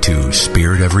return to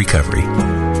Spirit of Recovery.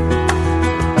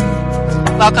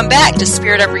 Welcome back to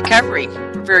Spirit of Recovery.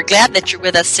 We're very glad that you're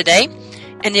with us today.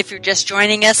 And if you're just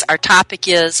joining us, our topic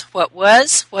is what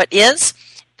was, what is,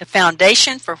 the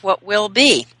foundation for what will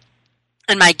be.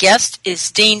 And my guest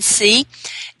is Dean C.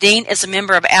 Dean is a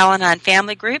member of Al-Anon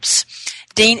family groups.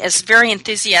 Dean is very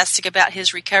enthusiastic about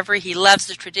his recovery. He loves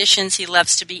the traditions. He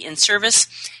loves to be in service.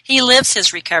 He lives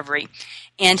his recovery.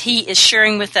 And he is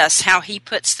sharing with us how he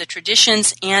puts the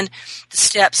traditions and the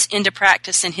steps into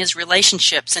practice in his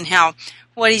relationships, and how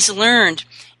what he's learned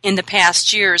in the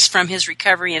past years from his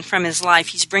recovery and from his life,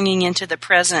 he's bringing into the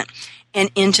present and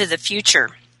into the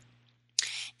future.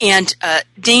 And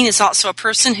Dean is also a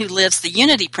person who lives the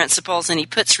Unity principles, and he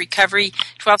puts recovery,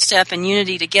 12-step, and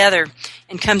Unity together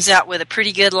and comes out with a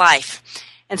pretty good life.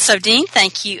 And so, Dean,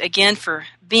 thank you again for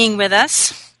being with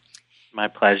us. My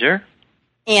pleasure.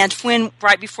 And when,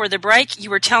 right before the break, you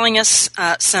were telling us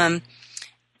some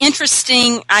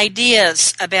interesting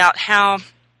ideas about how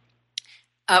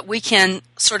we can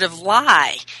sort of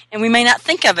lie. And we may not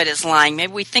think of it as lying.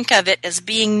 Maybe we think of it as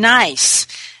being nice.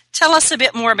 Tell us a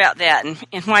bit more about that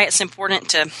and why it's important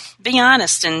to be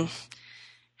honest and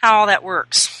how all that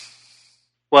works.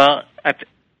 Well,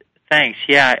 thanks.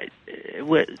 Yeah,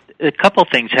 a couple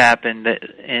things happened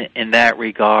in that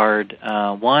regard.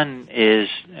 One is,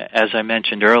 as I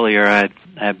mentioned earlier, I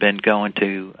have been going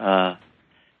to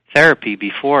therapy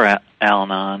before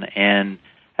Al-Anon, and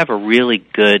have a really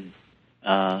good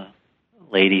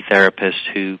lady therapist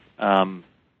who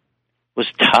was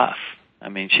tough. I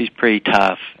mean, she's pretty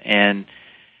tough, and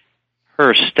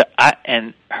her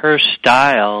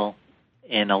style,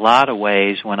 in a lot of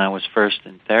ways, when I was first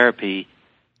in therapy,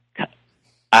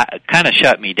 kind of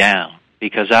shut me down,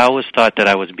 because I always thought that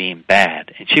I was being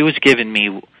bad, and she was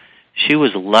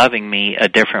loving me a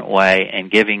different way and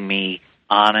giving me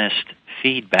honest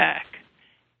feedback,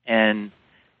 and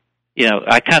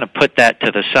I kind of put that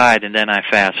to the side, and then I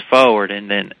fast forward, and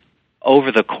then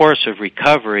over the course of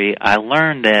recovery, I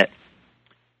learned that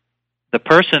the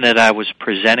person that I was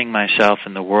presenting myself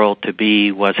in the world to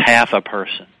be was half a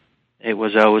person. It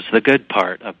was always the good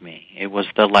part of me. It was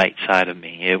the light side of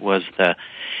me. It was the,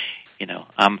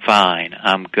 I'm fine,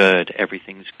 I'm good,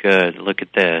 everything's good, look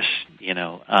at this.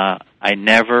 I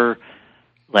never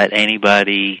let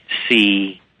anybody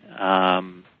see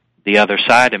the other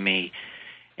side of me.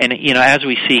 And, as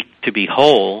we seek to be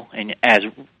whole, and as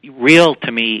real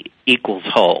to me equals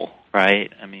whole,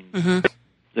 right? I mean,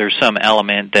 there's some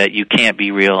element that you can't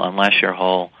be real unless you're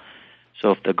whole.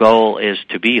 So if the goal is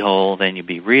to be whole, then you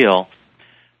be real.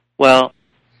 Well,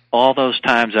 all those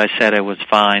times I said I was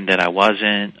fine that I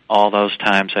wasn't, all those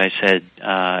times I said,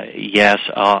 yes,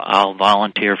 I'll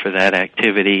volunteer for that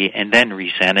activity, and then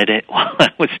resented it while I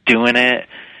was doing it.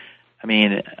 I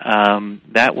mean,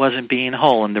 that wasn't being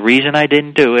whole. And the reason I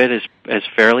didn't do it is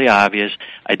fairly obvious.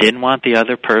 I didn't want the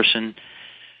other person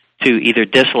to either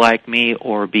dislike me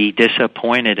or be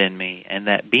disappointed in me. And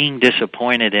that being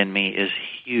disappointed in me is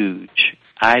huge.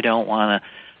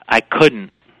 I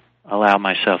couldn't allow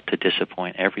myself to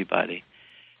disappoint everybody.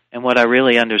 And what I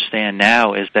really understand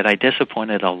now is that I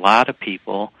disappointed a lot of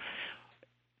people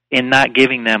in not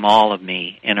giving them all of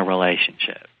me in a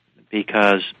relationship,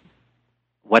 because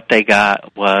what they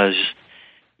got was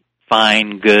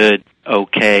fine, good,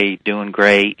 okay, doing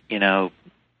great,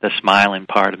 the smiling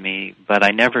part of me, but I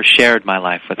never shared my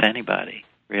life with anybody,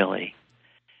 really.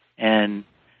 And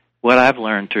what I've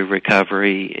learned through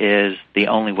recovery is the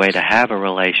only way to have a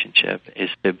relationship is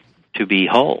to be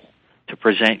whole, to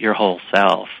present your whole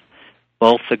self,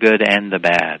 both the good and the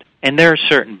bad. And there are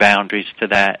certain boundaries to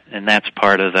that, and that's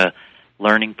part of the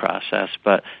learning process.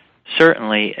 But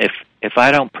certainly, if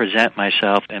I don't present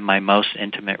myself in my most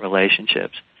intimate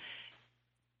relationships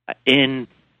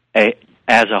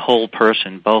as a whole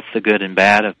person, both the good and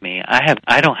bad of me,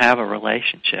 I don't have a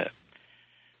relationship.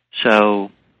 So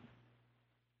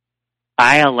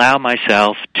I allow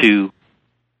myself to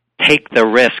take the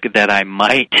risk that I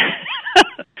might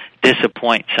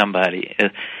disappoint somebody,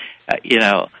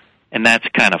 and that's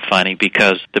kind of funny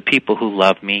because the people who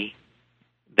love me,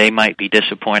 they might be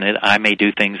disappointed. I may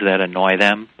do things that annoy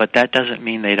them, but that doesn't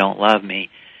mean they don't love me.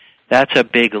 That's a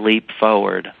big leap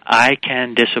forward. I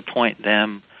can disappoint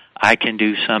them. I can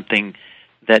do something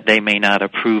that they may not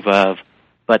approve of,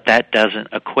 but that doesn't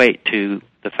equate to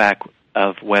the fact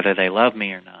of whether they love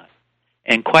me or not.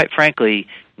 And quite frankly,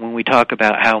 when we talk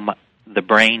about how the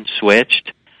brain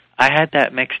switched, I had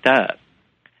that mixed up.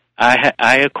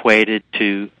 I equated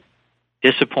to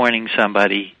disappointing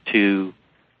somebody to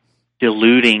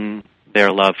diluting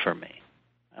their love for me.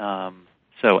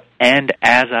 And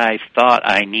as I thought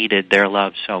I needed their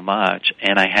love so much,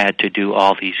 and I had to do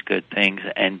all these good things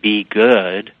and be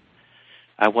good,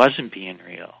 I wasn't being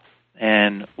real.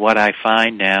 And what I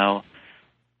find now,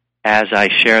 as I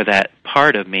share that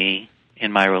part of me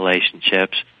in my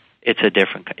relationships, it's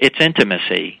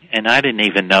intimacy, and I didn't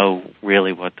even know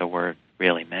really what the word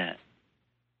really meant.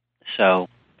 So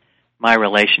my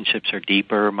relationships are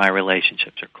deeper, my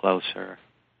relationships are closer.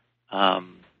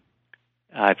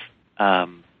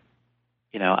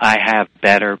 I have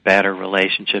better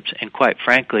relationships, and quite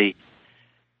frankly,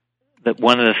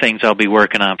 one of the things I'll be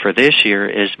working on for this year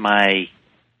is my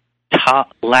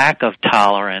lack of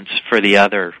tolerance for the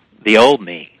old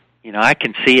me. I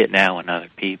can see it now in other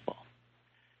people.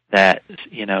 That,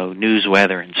 news,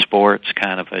 weather, and sports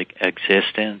kind of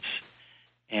existence,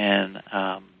 and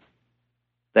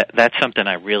that's something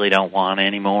I really don't want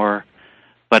anymore.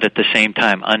 But at the same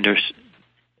time,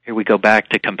 here we go back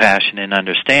to compassion and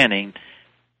understanding.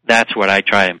 That's what I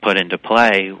try and put into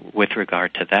play with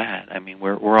regard to that. I mean,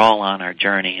 we're all on our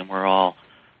journey, and we're all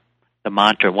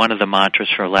one of the mantras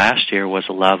for last year was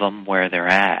love them where they're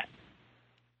at,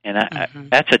 and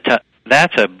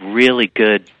that's a really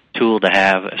good tool to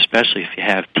have, especially if you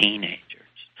have teenagers.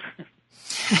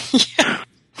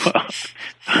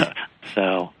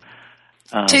 So,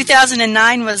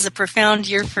 2009 was a profound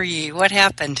year for you. What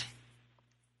happened?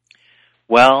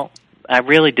 Well, I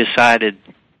really decided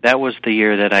that was the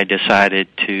year that I decided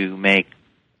to make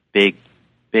big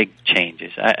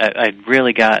changes. I'd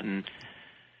really gotten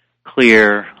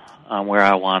clear on where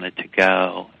I wanted to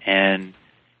go, and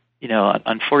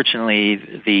unfortunately,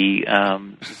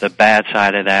 the bad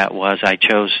side of that was I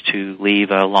chose to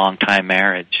leave a long-time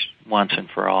marriage once and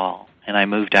for all, and I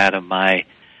moved out of my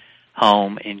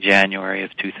home in January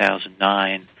of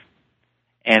 2009,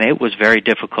 and it was very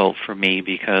difficult for me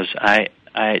because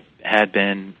I had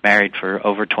been married for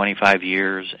over 25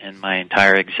 years, and my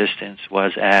entire existence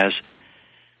was as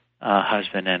a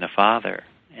husband and a father.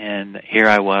 And here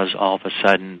I was all of a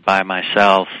sudden by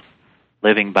myself,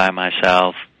 living by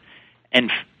myself, and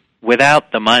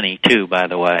without the money, too, by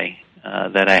the way.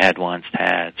 that I had once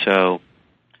had. So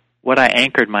what I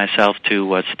anchored myself to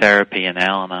was therapy and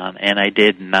Al-Anon, and I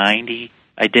did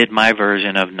my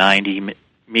version of 90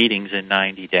 meetings in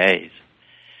 90 days.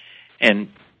 And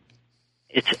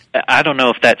I don't know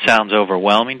if that sounds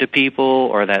overwhelming to people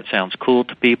or that sounds cool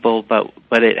to people,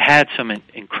 but it had some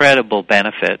incredible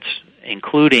benefits,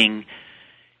 including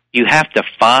you have to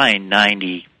find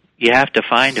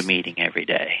a meeting every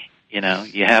day.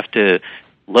 You have to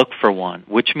look for one,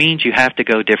 which means you have to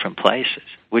go different places,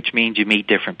 which means you meet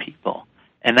different people.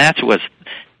 And that was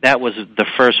the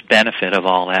first benefit of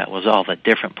all that, was all the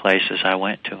different places I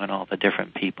went to and all the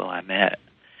different people I met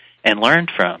and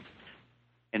learned from.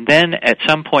 And then at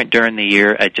some point during the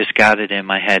year, I just got it in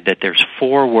my head that there's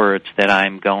 4 words that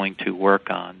I'm going to work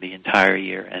on the entire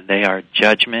year, and they are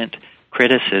judgment,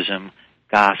 criticism,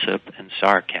 gossip, and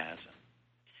sarcasm.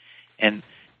 And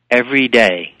every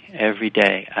day,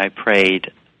 I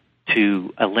prayed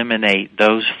to eliminate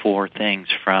those 4 things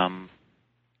from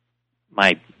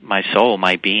my soul,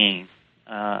 my being.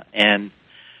 And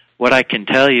what I can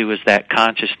tell you is that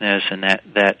consciousness and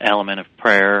that element of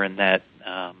prayer and that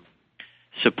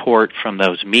support from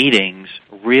those meetings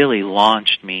really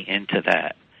launched me into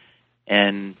that.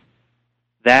 And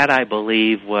that, I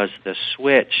believe, was the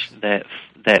switch that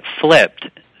flipped,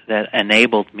 that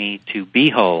enabled me to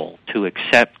be whole, to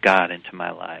accept God into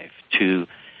my life, to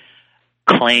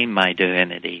claim my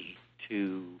divinity,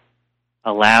 to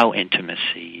allow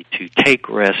intimacy, to take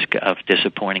risk of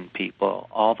disappointing people,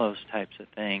 all those types of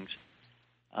things.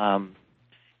 That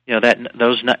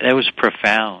was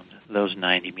profound, those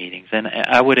 90 meetings. And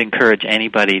I would encourage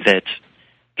anybody that's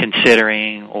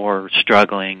considering or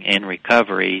struggling in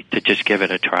recovery to just give it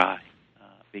a try,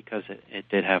 because it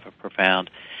did have a profound.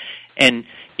 And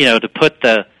to put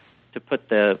the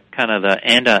kind of the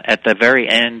end at the very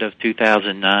end of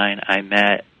 2009, I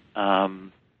met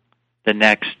the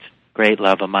next great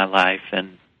love of my life,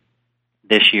 and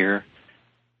this year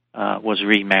was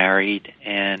remarried,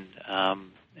 and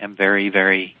am very,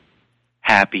 very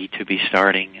happy to be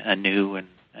starting a new and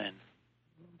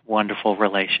wonderful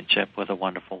relationship with a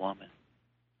wonderful woman.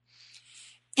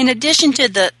 In addition to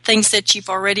the things that you've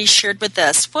already shared with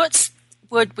us, what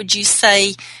would you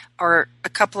say are a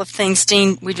couple of things,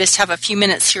 Dean? We just have a few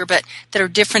minutes here, but that are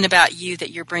different about you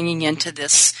that you're bringing into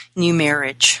this new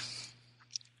marriage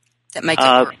that make it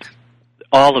work?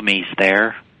 All of me's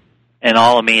there, and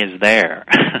all of me is there.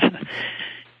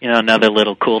 Another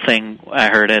little cool thing I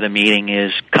heard at a meeting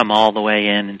is come all the way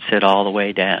in and sit all the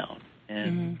way down.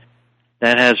 And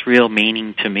that has real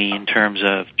meaning to me in terms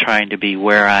of trying to be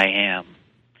where I am.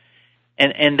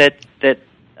 And that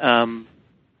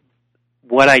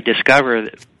what I discover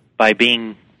by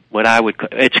being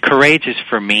it's courageous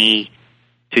for me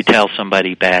to tell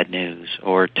somebody bad news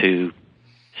or to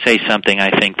say something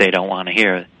I think they don't want to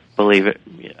hear. Believe it,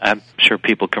 I'm sure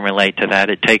people can relate to that.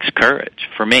 It takes courage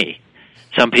for me.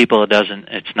 Some people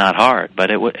it's not hard,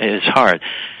 but it is hard.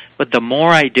 But the more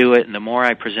I do it and the more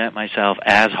I present myself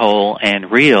as whole and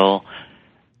real,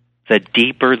 the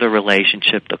deeper the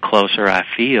relationship, the closer I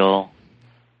feel,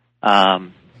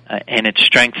 and it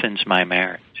strengthens my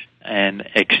marriage, and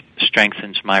it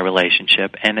strengthens my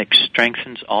relationship, and it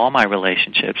strengthens all my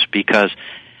relationships, because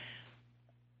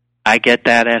I get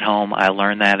that at home, I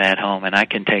learn that at home, and I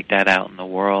can take that out in the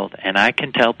world, and I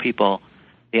can tell people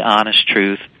the honest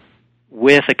truth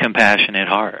with a compassionate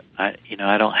heart. I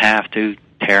don't have to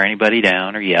tear anybody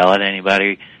down or yell at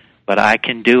anybody, but I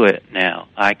can do it now.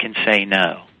 I can say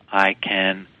no. I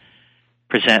can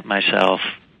present myself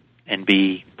and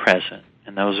be present.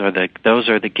 And those are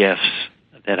the gifts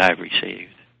that I've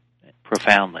received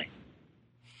profoundly.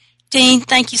 Dean,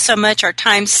 thank you so much. Our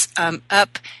time's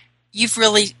up. You've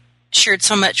really shared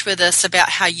so much with us about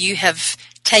how you have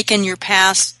taken your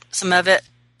past, some of it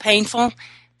painful,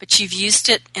 but you've used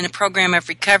it in a program of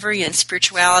recovery and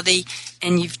spirituality,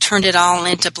 and you've turned it all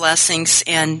into blessings,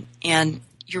 and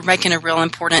you're making a real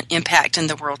important impact in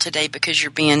the world today because you're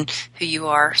being who you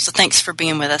are. So thanks for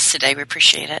being with us today. We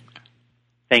appreciate it.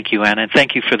 Thank you, Anna, and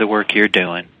thank you for the work you're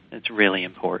doing. It's really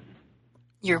important.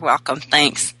 You're welcome.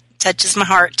 Thanks. Touches my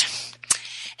heart.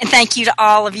 And thank you to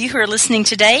all of you who are listening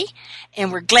today.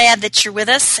 And we're glad that you're with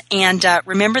us. And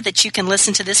remember that you can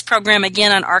listen to this program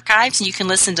again on archives. And you can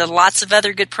listen to lots of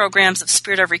other good programs of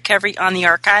Spirit of Recovery on the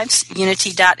archives,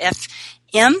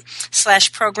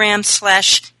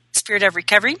 unity.fm/program/Spirit of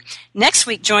Recovery. Next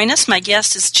week, join us. My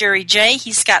guest is Jerry J.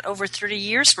 He's got over 30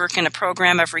 years working a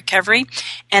program of recovery.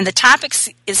 And the topic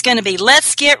is going to be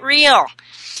Let's Get Real.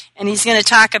 And he's going to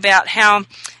talk about how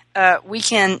we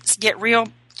can get real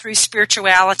through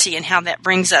spirituality and how that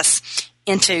brings us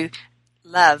into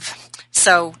love.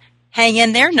 So hang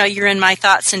in there. Know you're in my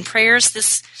thoughts and prayers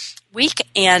this week,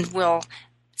 and we'll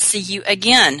see you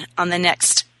again on the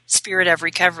next Spirit of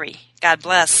Recovery. God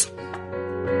bless.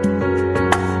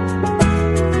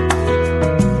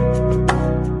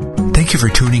 Thank you for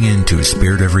tuning in to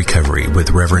Spirit of Recovery with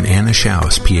Reverend Anna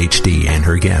Schaus, PhD, and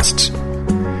her guests.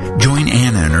 Join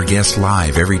Anna and her guests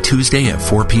live every Tuesday at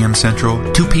 4 p.m.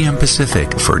 Central, 2 p.m.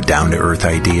 Pacific for down-to-earth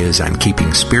ideas on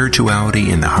keeping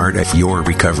spirituality in the heart of your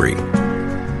recovery.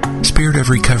 Spirit of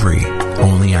Recovery,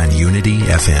 only on Unity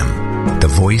FM, the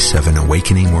voice of an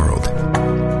awakening world.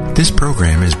 This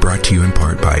program is brought to you in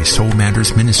part by Soul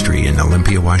Matters Ministry in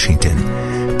Olympia,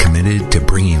 Washington, committed to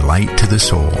bringing light to the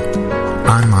soul.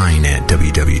 Online at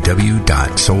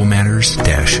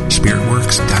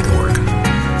www.soulmatters-spiritworks.org.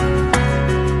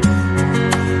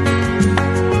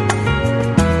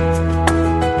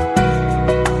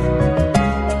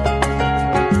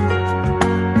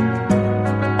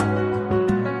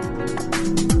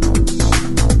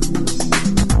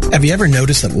 Have you ever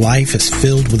noticed that life is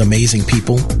filled with amazing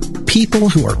people? People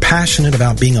who are passionate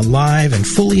about being alive and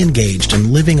fully engaged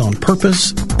in living on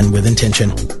purpose and with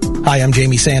intention. Hi, I'm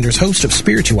Jamie Sanders, host of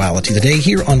Spirituality Today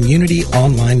here on Unity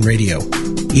Online Radio.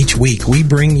 Each week, we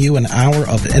bring you an hour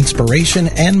of inspiration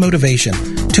and motivation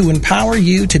to empower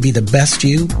you to be the best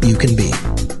you can be.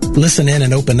 Listen in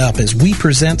and open up as we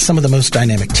present some of the most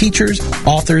dynamic teachers,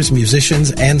 authors,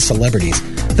 musicians, and celebrities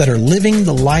that are living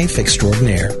the life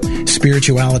extraordinaire.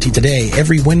 Spirituality Today,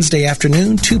 every Wednesday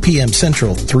afternoon, 2 p.m.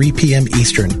 Central, 3 p.m.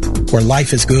 Eastern, where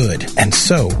life is good, and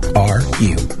so are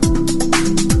you.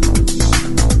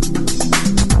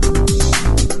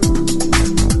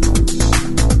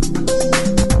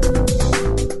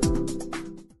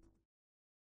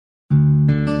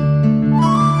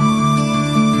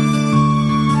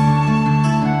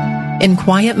 In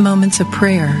quiet moments of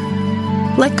prayer,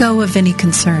 let go of any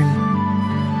concern.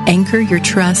 Anchor your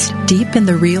trust deep in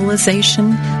the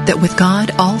realization that with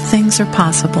God all things are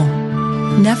possible.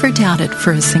 Never doubt it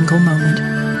for a single moment.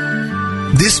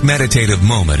 This meditative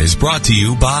moment is brought to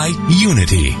you by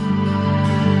Unity.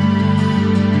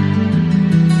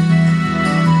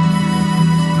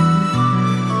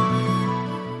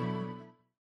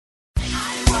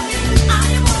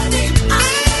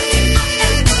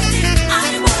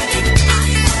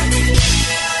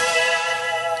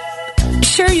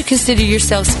 Consider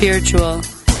yourself spiritual,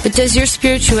 but does your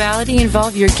spirituality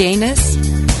involve your gayness?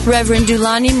 Reverend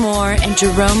Dulani Moore and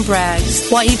Jerome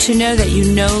Braggs want you to know that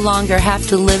you no longer have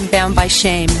to live bound by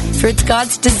shame, for it's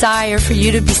God's desire for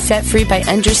you to be set free by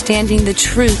understanding the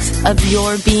truth of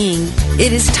your being.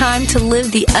 It is time to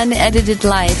live the unedited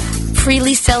life,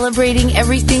 freely celebrating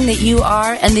everything that you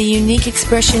are and the unique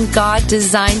expression God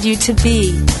designed you to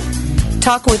be.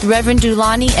 Talk with Reverend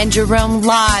Dulani and Jerome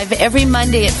live every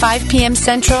Monday at 5 p.m.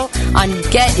 Central on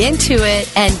Get Into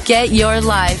It and Get Your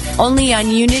Life, only on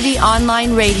Unity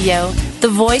Online Radio, the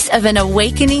voice of an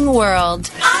awakening world.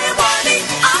 I am worthy,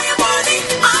 I am worthy,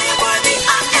 I am worthy,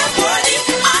 I am worthy,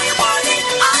 I am worthy,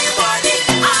 I am worthy,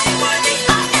 I am worthy,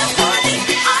 I am worthy,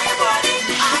 I am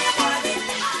worthy, I am worthy.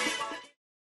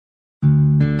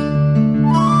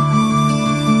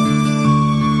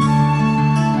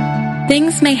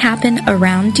 Things may happen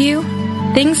around you,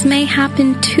 things may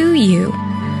happen to you,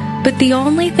 but the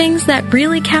only things that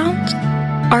really count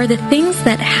are the things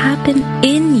that happen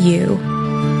in you.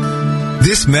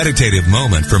 This meditative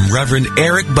moment from Reverend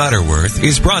Eric Butterworth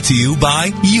is brought to you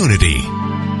by Unity.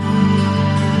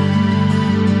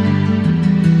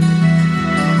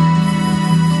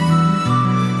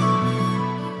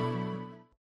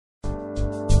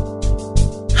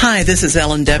 Hi, this is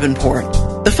Ellen Davenport.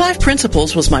 The 5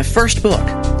 Principles was my first book,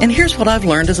 and here's what I've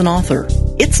learned as an author.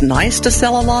 It's nice to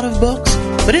sell a lot of books,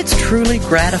 but it's truly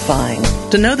gratifying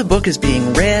to know the book is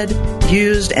being read,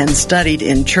 used, and studied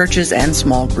in churches and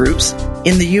small groups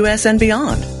in the U.S. and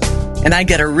beyond. And I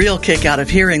get a real kick out of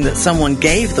hearing that someone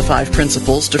gave the 5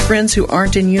 Principles to friends who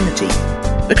aren't in Unity.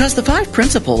 Because the 5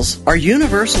 Principles are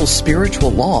universal spiritual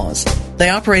laws. They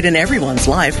operate in everyone's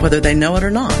life, whether they know it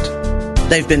or not.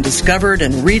 They've been discovered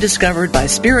and rediscovered by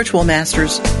spiritual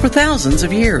masters for thousands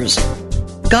of years.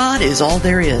 God is all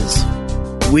there is.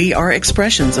 We are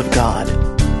expressions of God.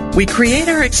 We create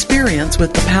our experience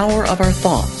with the power of our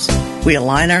thoughts. We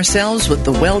align ourselves with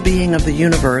the well-being of the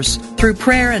universe through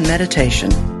prayer and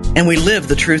meditation. And we live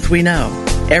the truth we know,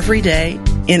 every day,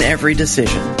 in every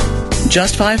decision.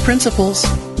 Just 5 Principles.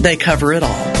 They cover it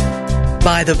all.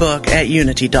 Buy the book at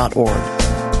unity.org.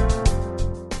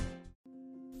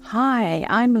 Hi,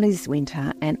 I'm Liz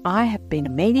Winter, and I have been a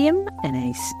medium and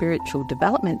a spiritual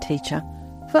development teacher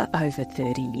for over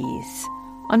 30 years.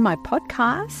 On my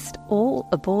podcast, All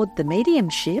Aboard the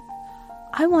Mediumship,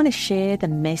 I want to share the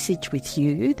message with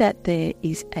you that there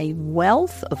is a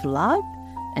wealth of love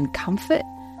and comfort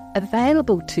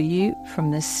available to you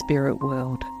from the spirit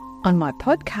world. On my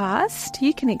podcast,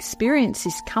 you can experience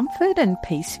this comfort and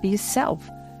peace for yourself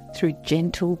through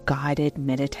gentle guided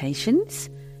meditations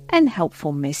and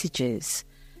helpful messages.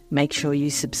 Make sure you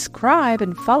subscribe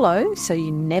and follow so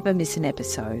you never miss an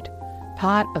episode.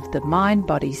 Part of the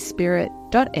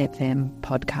mindbodyspirit.fm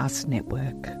podcast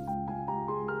network.